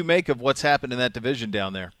 What do you make of what's happened in that division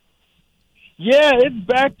down there? Yeah, it's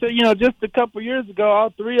back to, just a couple years ago, all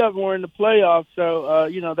three of them were in the playoffs. So,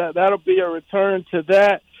 that'll be a return to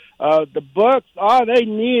that. The Bucs, all they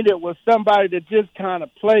needed was somebody to just kind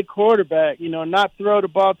of play quarterback, not throw the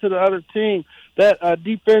ball to the other team. That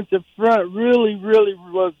defensive front really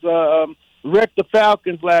was wrecked the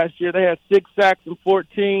Falcons last year. They had 6 sacks and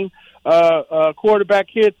 14 quarterback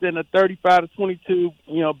hits and a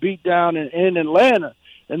 35-22, beat down in Atlanta.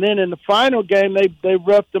 And then in the final game, they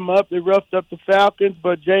roughed them up. They roughed up the Falcons,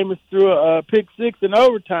 but Jameis threw a pick six in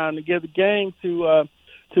overtime to give the game to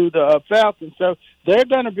the Falcons. So they're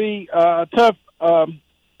going to be a tough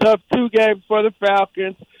 2 games for the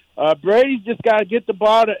Falcons. Brady's just got to get the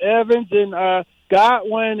ball to Evans and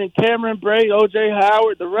Godwin and Cameron Brate, O.J.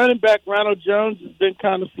 Howard. The running back, Ronald Jones, has been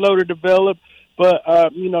kind of slow to develop. But,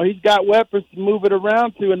 he's got weapons to move it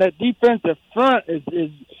around to. And that defensive front is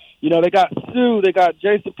they got Sue, they got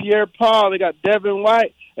Jason Pierre-Paul, they got Devin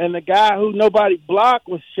White, and the guy who nobody blocked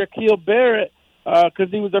was Shaquille Barrett because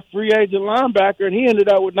he was a free agent linebacker, and he ended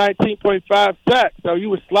up with 19.5 sacks. So you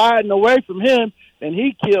were sliding away from him, and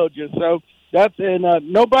he killed you. So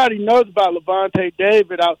nobody knows about Levante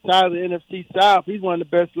David outside of the NFC South. He's one of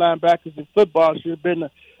the best linebackers in football. Should have been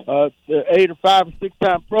the 8 or 5 or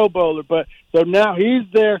 6-time Pro Bowler. But so now he's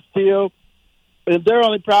there still. And their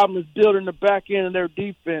only problem is building the back end of their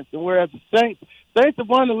defense. And whereas the Saints have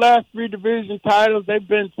won the last 3 division titles, they've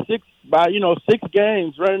been 6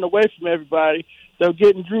 games running away from everybody. So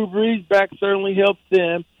getting Drew Brees back certainly helps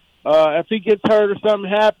them. If he gets hurt or something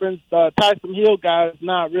happens, Tyson Hill guy is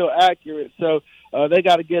not real accurate. So they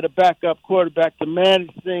got to get a backup quarterback to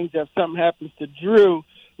manage things if something happens to Drew,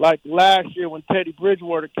 like last year when Teddy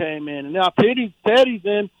Bridgewater came in. And now Teddy's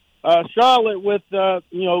in Charlotte with,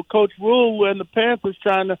 Coach Rule and the Panthers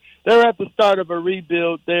they're at the start of a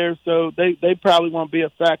rebuild there, so they probably won't be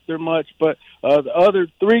a factor much. But the other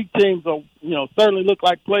 3 teams will, certainly look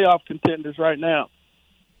like playoff contenders right now.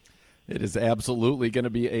 It is absolutely going to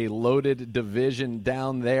be a loaded division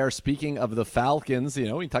down there. Speaking of the Falcons,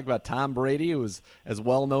 we talk about Tom Brady, who was as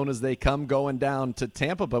well known as they come, going down to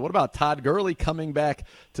Tampa. But what about Todd Gurley coming back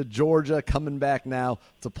to Georgia, coming back now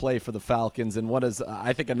to play for the Falcons? And what is,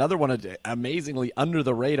 I think, another one of amazingly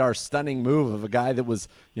under-the-radar, stunning move of a guy that was,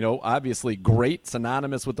 obviously great,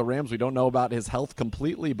 synonymous with the Rams. We don't know about his health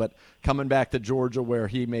completely, but coming back to Georgia where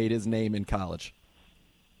he made his name in college.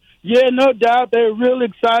 Yeah, no doubt. They're really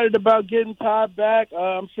excited about getting Todd back.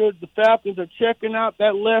 I'm sure the Falcons are checking out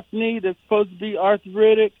that left knee that's supposed to be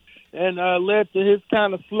arthritic and led to his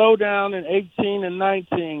kind of slowdown in 18 and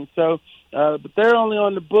 19. So, but they're only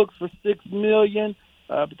on the books for $6 million.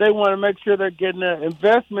 But they want to make sure they're getting an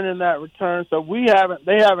investment in that return. So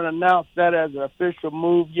they haven't announced that as an official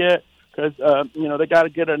move yet because they got to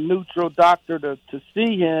get a neutral doctor to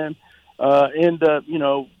see him in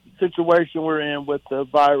the situation we're in with the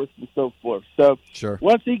virus and so forth. So sure.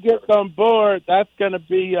 Once he gets on board, that's going to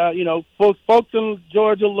be, folks in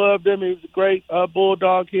Georgia loved him. He was a great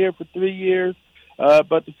Bulldog here for 3 years.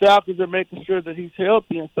 But the Falcons are making sure that he's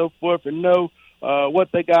healthy and so forth and know what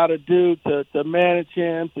they got to do to manage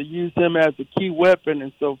him, to use him as a key weapon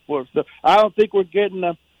and so forth. So I don't think we're getting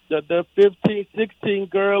a the 15, 16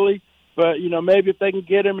 Gurley. But, maybe if they can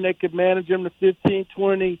get him and they could manage him to 15,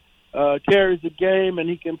 20 carries a game and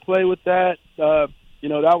he can play with that, that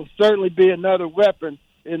would certainly be another weapon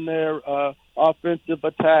in their offensive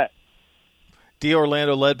attack. D.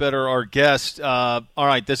 Orlando Ledbetter, our guest. All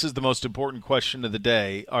right, this is the most important question of the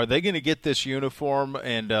day. Are they going to get this uniform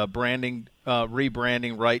and rebranding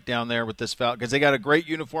right down there with this Falcon? Because they got a great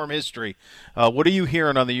uniform history. What are you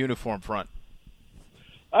hearing on the uniform front?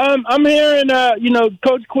 I'm hearing,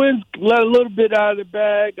 Coach Quinn's let a little bit out of the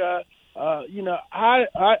bag.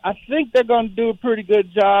 I think they're going to do a pretty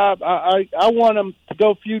good job. I want them to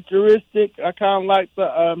go futuristic. I kind of like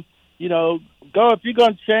the, go if you're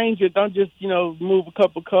going to change it, don't just, move a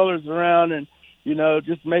couple colors around and,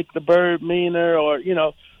 just make the bird meaner or,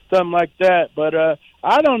 something like that. But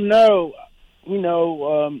I don't know.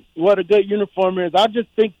 What a good uniform is. I just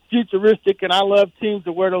think futuristic, and I love teams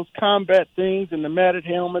that wear those combat things and the matted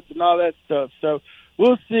helmets and all that stuff. So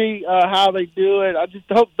we'll see how they do it. I just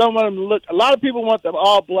don't want them to look. A lot of people want the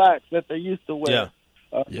all blacks that they used to wear.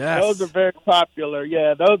 Yeah. Yes. Those are very popular.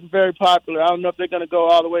 Yeah, those are very popular. I don't know if they're going to go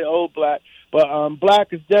all the way old black, but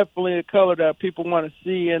black is definitely a color that people want to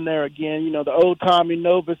see in there again. The old Tommy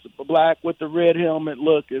Novus black with the red helmet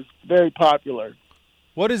look is very popular.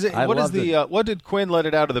 What is it? What did Quinn let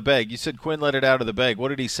it out of the bag? You said Quinn let it out of the bag. What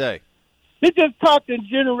did he say? He just talked in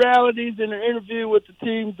generalities in an interview with the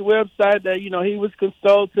team's website that, he was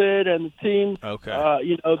consulted and the team,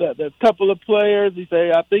 the couple of players, he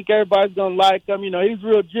said, I think everybody's going to like him. He's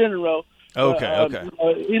real general. Okay.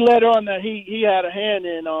 He let on that he had a hand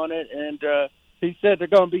in on it, and he said they're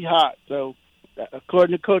going to be hot. So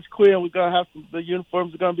according to Coach Quinn, we're going to have the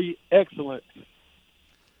uniforms are going to be excellent.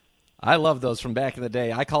 I love those from back in the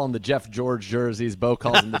day. I call them the Jeff George jerseys. Bo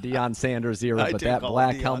calls them the Deion Sanders era, but that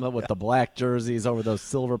black helmet with the black jerseys over those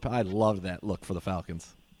silver. I love that look for the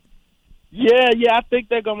Falcons. Yeah, I think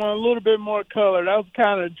they're going to want a little bit more color. That was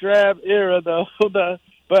kind of a drab era, though.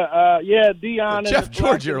 Deion. Jeff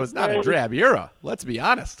George era was not a drab era. Let's be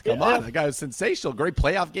honest. Come on, that guy was sensational. Great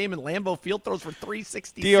playoff game in Lambeau Field. Throws for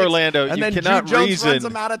 366. D. Orlando, and you then cannot June Jones reason. runs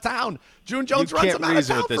him out of town. June Jones runs him out of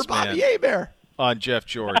town for Bobby Hebert. On Jeff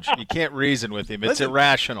George. You can't reason with him. It's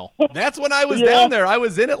irrational. That's when I was down there. I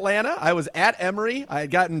was in Atlanta. I was at Emory.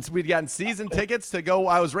 We'd gotten season tickets to go.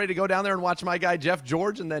 I was ready to go down there and watch my guy Jeff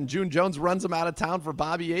George, and then June Jones runs him out of town for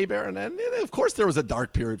Bobby Hebert, and then of course there was a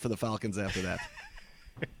dark period for the Falcons after that.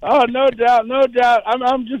 Oh, no doubt.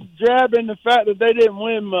 I'm just jabbing the fact that they didn't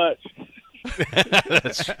win much.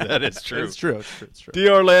 That is true. It's true. D.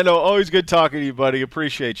 Orlando, always good talking to you, buddy.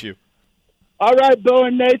 Appreciate you. All right, Bill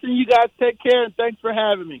and Nathan, you guys take care, and thanks for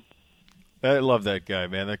having me. I love that guy,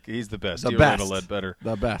 man. He's the best. The Orlando best. Ledbetter,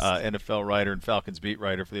 The best. NFL writer and Falcons beat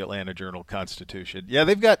writer for the Atlanta Journal-Constitution. Yeah,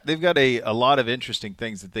 they've got a lot of interesting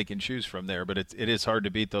things that they can choose from there, but it is hard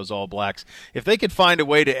to beat those All Blacks. If they could find a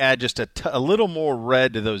way to add just a little more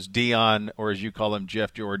red to those Deion, or as you call them,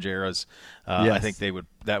 Jeff George eras, Yes. I think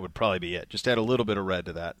that would probably be it. Just add a little bit of red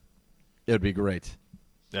to that. It would be great.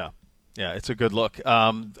 Yeah, it's a good look.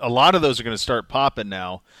 A lot of those are going to start popping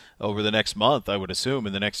now over the next month, I would assume.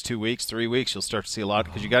 In the next 2 weeks, 3 weeks, you'll start to see a lot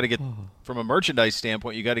because you got to get, from a merchandise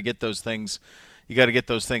standpoint, you got to get those things. You got to get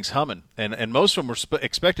those things humming, and most of them were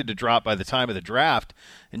expected to drop by the time of the draft.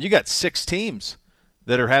 And you got 6 teams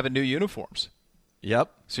that are having new uniforms.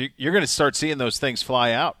 Yep. So you're going to start seeing those things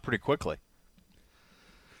fly out pretty quickly.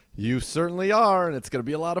 You certainly are, and it's going to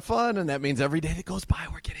be a lot of fun. And that means every day that goes by,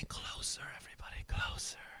 we're getting closer. Everybody,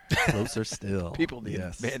 closer. Closer still. People need,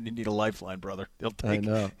 man, you need a lifeline, brother. They'll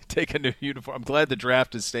take a new uniform. I'm glad the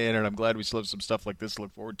draft is staying, and I'm glad we still have some stuff like this to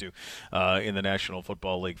look forward to in the National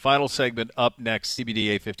Football League. Final segment up next, CBD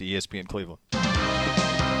 850 ESPN Cleveland.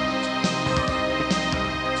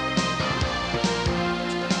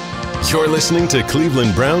 You're listening to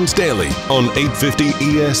Cleveland Browns Daily on 850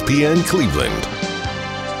 ESPN Cleveland.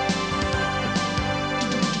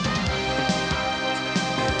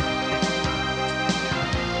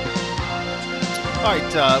 All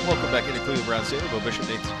right, welcome back into Cleveland Browns Daily. Bo Bishop,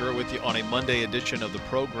 Nathan Segura with you on a Monday edition of the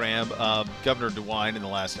program. Governor DeWine in the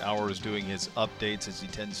last hour is doing his updates as he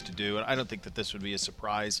tends to do, and I don't think that this would be a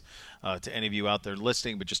surprise to any of you out there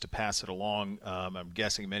listening, but just to pass it along, I'm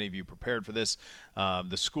guessing many of you prepared for this.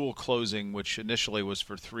 The school closing, which initially was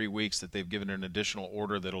for 3 weeks, that they've given an additional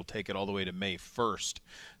order that will take it all the way to May 1st.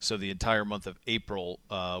 So the entire month of April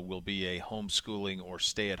will be a homeschooling or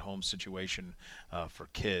stay-at-home situation for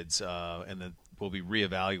kids, and then will be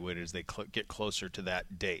reevaluated as they get closer to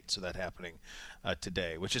that date. So that happening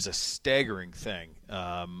today, which is a staggering thing.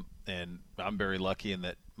 And I'm very lucky in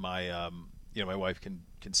that my my wife can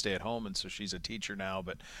stay at home, and so she's a teacher now.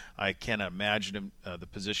 But I can't imagine the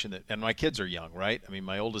position that. And my kids are young, right? I mean,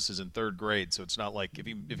 my oldest is in 3rd grade, so it's not like if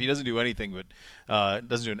he doesn't do anything, but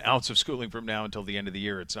doesn't do an ounce of schooling from now until the end of the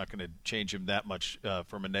year, it's not going to change him that much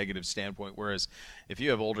from a negative standpoint. Whereas if you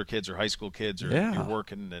have older kids or high school kids, or you're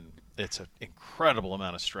working, then it's an incredible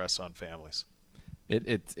amount of stress on families.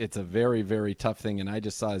 It's a very, very tough thing. And I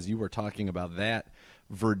just saw, as you were talking about that,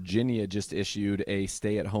 Virginia just issued a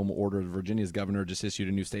stay-at-home order. Virginia's governor just issued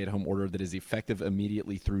a new stay-at-home order that is effective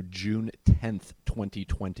immediately through June 10th,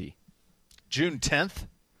 2020. June 10th?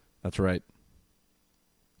 That's right.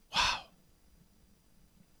 Wow.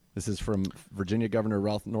 This is from Virginia Governor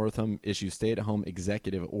Ralph Northam, issues stay-at-home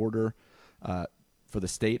executive order for the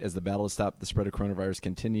state as the battle to stop the spread of coronavirus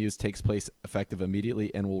continues, takes place effective immediately,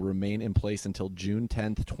 and will remain in place until June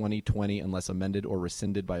 10th, 2020, unless amended or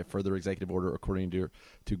rescinded by a further executive order, according to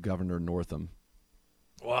Governor Northam.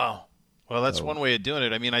 Wow. Well, that's one way of doing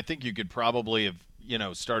it. I mean, I think you could probably have,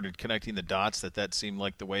 started connecting the dots that seemed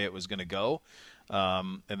like the way it was going to go,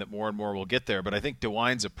 and that more and more will get there. But I think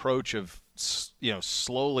DeWine's approach of,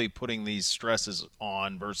 slowly putting these stresses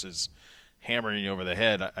on versus hammering you over the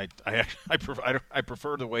head, I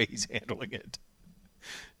prefer the way he's handling it.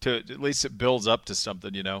 At least it builds up to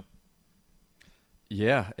something,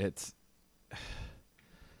 Yeah, it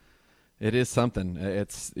is something.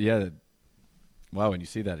 Wow, when you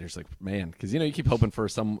see that, you're just like, man, because, you keep hoping for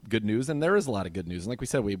some good news, and there is a lot of good news. And like we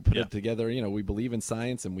said, we put it together, we believe in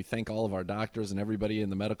science, and we thank all of our doctors and everybody in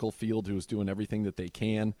the medical field who's doing everything that they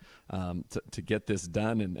can to get this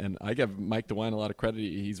done. And I give Mike DeWine a lot of credit.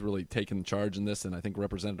 He's really taken charge in this, and I think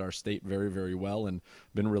represented our state very, very well, and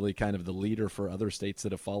been really kind of the leader for other states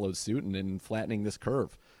that have followed suit and in flattening this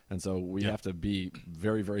curve. And so we have to be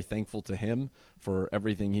very, very thankful to him for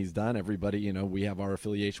everything he's done. Everybody, we have our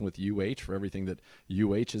affiliation with UH for everything that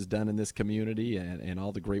UH has done in this community and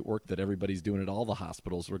all the great work that everybody's doing at all the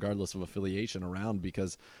hospitals, regardless of affiliation around,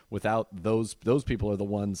 because without those people are the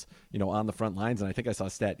ones, on the front lines. And I think I saw a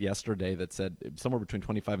stat yesterday that said somewhere between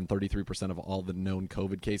 25 and 33% of all the known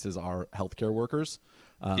COVID cases are healthcare workers.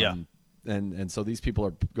 And so these people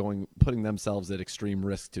are putting themselves at extreme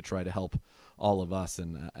risk to try to help all of us,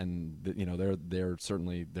 and they're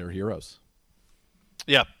certainly heroes.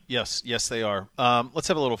 Yeah, yes, they are. Let's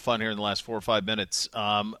have a little fun here in the last 4 or 5 minutes.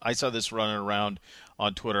 I saw this running around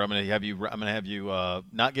on Twitter. I'm going to have you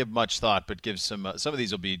not give much thought, but give some of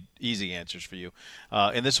these will be easy answers for you.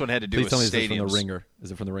 And this one had to do with stadiums. Is it from the Ringer?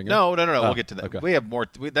 Is it from the Ringer? No. We'll get to that. Okay. We have more.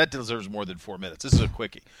 That deserves more than 4 minutes. This is a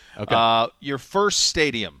quickie. Okay. Your first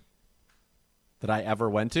stadium that I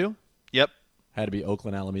ever went to? Yep. Had to be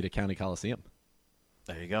Oakland Alameda County Coliseum.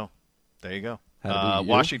 There you go. Had to be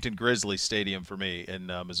Washington Grizzly Stadium for me in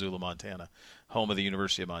Missoula, Montana, home of the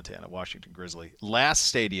University of Montana, Washington Grizzly. Last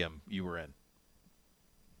stadium you were in?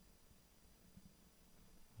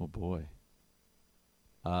 Oh, boy.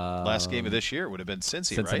 Last game of this year would have been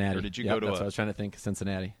Cincinnati, right? Or did you go to that's what I was trying to think.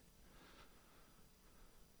 Cincinnati.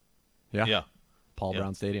 Yeah. Paul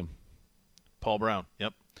Brown Stadium. Paul Brown,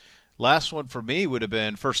 yep. Last one for me would have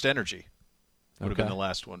been First Energy. Would have been the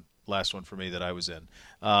last one for me that I was in.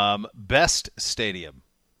 Best stadium.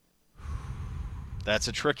 That's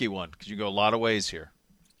a tricky one because you go a lot of ways here.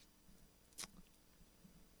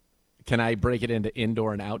 Can I break it into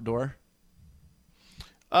indoor and outdoor?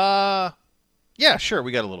 Yeah, sure.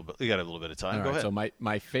 We got a little bit of time. All go right, ahead. So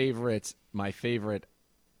my favorite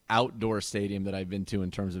outdoor stadium that I've been to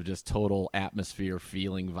in terms of just total atmosphere,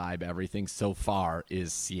 feeling, vibe, everything so far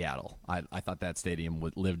is Seattle. I thought that stadium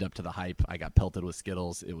lived up to the hype. I got pelted with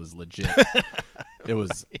Skittles. It was legit. It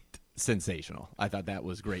was sensational. I thought that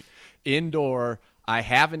was great. Indoor, I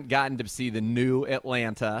haven't gotten to see the new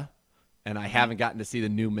Atlanta, and I haven't gotten to see the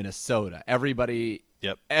new Minnesota. Everybody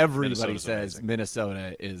says amazing.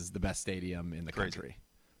 Minnesota is the best stadium in the country.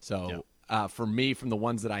 So for me, from the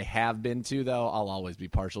ones that I have been to, though, I'll always be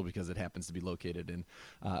partial because it happens to be located in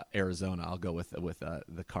Arizona. I'll go with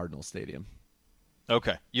the Cardinal Stadium.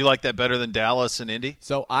 Okay. You like that better than Dallas and Indy?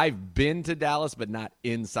 So I've been to Dallas, but not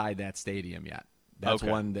inside that stadium yet. That's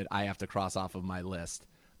one that I have to cross off of my list.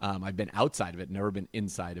 I've been outside of it, never been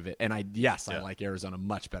inside of it. And I like Arizona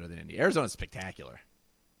much better than Indy. Arizona's spectacular.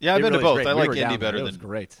 Yeah, I've been to both. I like Indy better than. It was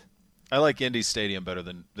great. I like Indy Stadium better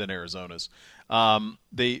than Arizona's. For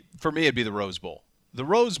me, it'd be the Rose Bowl. The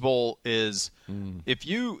Rose Bowl is if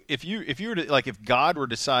you were to if God were to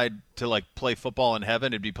decide to play football in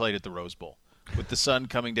heaven, it'd be played at the Rose Bowl with the sun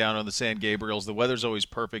coming down on the San Gabriels. The weather's always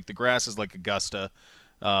perfect. The grass is like Augusta.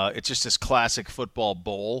 It's just this classic football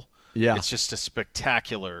bowl. Yeah, it's just a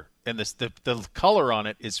spectacular. And the color on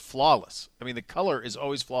it is flawless. I mean, the color is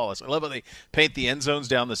always flawless. I love how they paint the end zones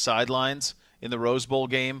down the sidelines in the Rose Bowl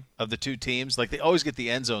game of the two teams. Like, they always get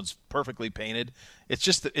the end zones perfectly painted. It's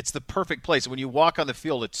just it's the perfect place. When you walk on the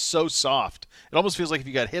field, it's so soft. It almost feels like if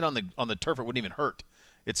you got hit on the turf, it wouldn't even hurt.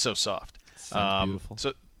 It's so soft. Beautiful.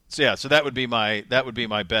 So that would be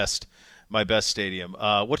my best stadium.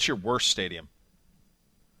 What's your worst stadium?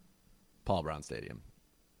 Paul Brown Stadium.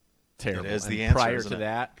 Terrible. It is the and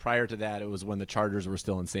answer, prior to that, it was when the Chargers were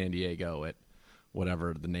still in San Diego at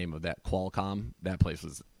whatever the name of that, Qualcomm. That place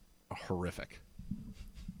was horrific.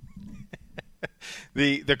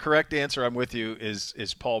 The correct answer, I'm with you,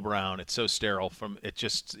 is Paul Brown. It's so sterile.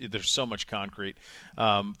 There's so much concrete.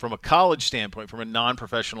 From a college standpoint, from a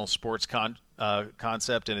non-professional sports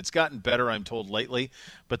concept, and it's gotten better, I'm told, lately.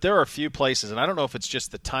 But there are a few places, and I don't know if it's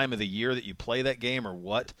just the time of the year that you play that game or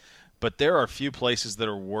what, but there are a few places that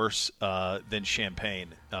are worse than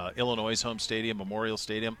Champaign. Illinois' home stadium, Memorial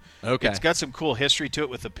Stadium. Okay. It's got some cool history to it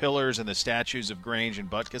with the pillars and the statues of Grange and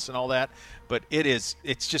Butkus and all that. But it's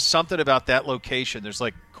just something about that location. There's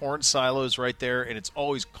like corn silos right there, and it's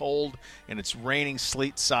always cold, and it's raining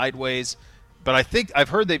sleet sideways. But I've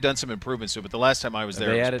heard they've done some improvements to it, but the last time I was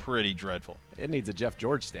there, it was pretty dreadful. It needs a Jeff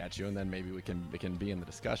George statue, and then maybe we can be in the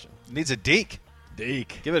discussion. It needs a Deke.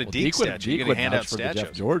 Give it a Deke statue. Deke would hand out statues. The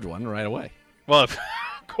Jeff George one right away. Well, of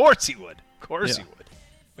course he would. Of course he would.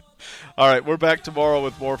 All right, we're back tomorrow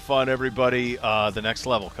with more fun, everybody. The Next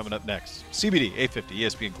Level coming up next. CBD 850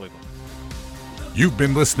 ESPN Cleveland. You've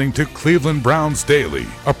been listening to Cleveland Browns Daily,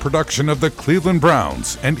 a production of the Cleveland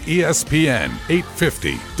Browns and ESPN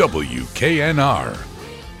 850 WKNR.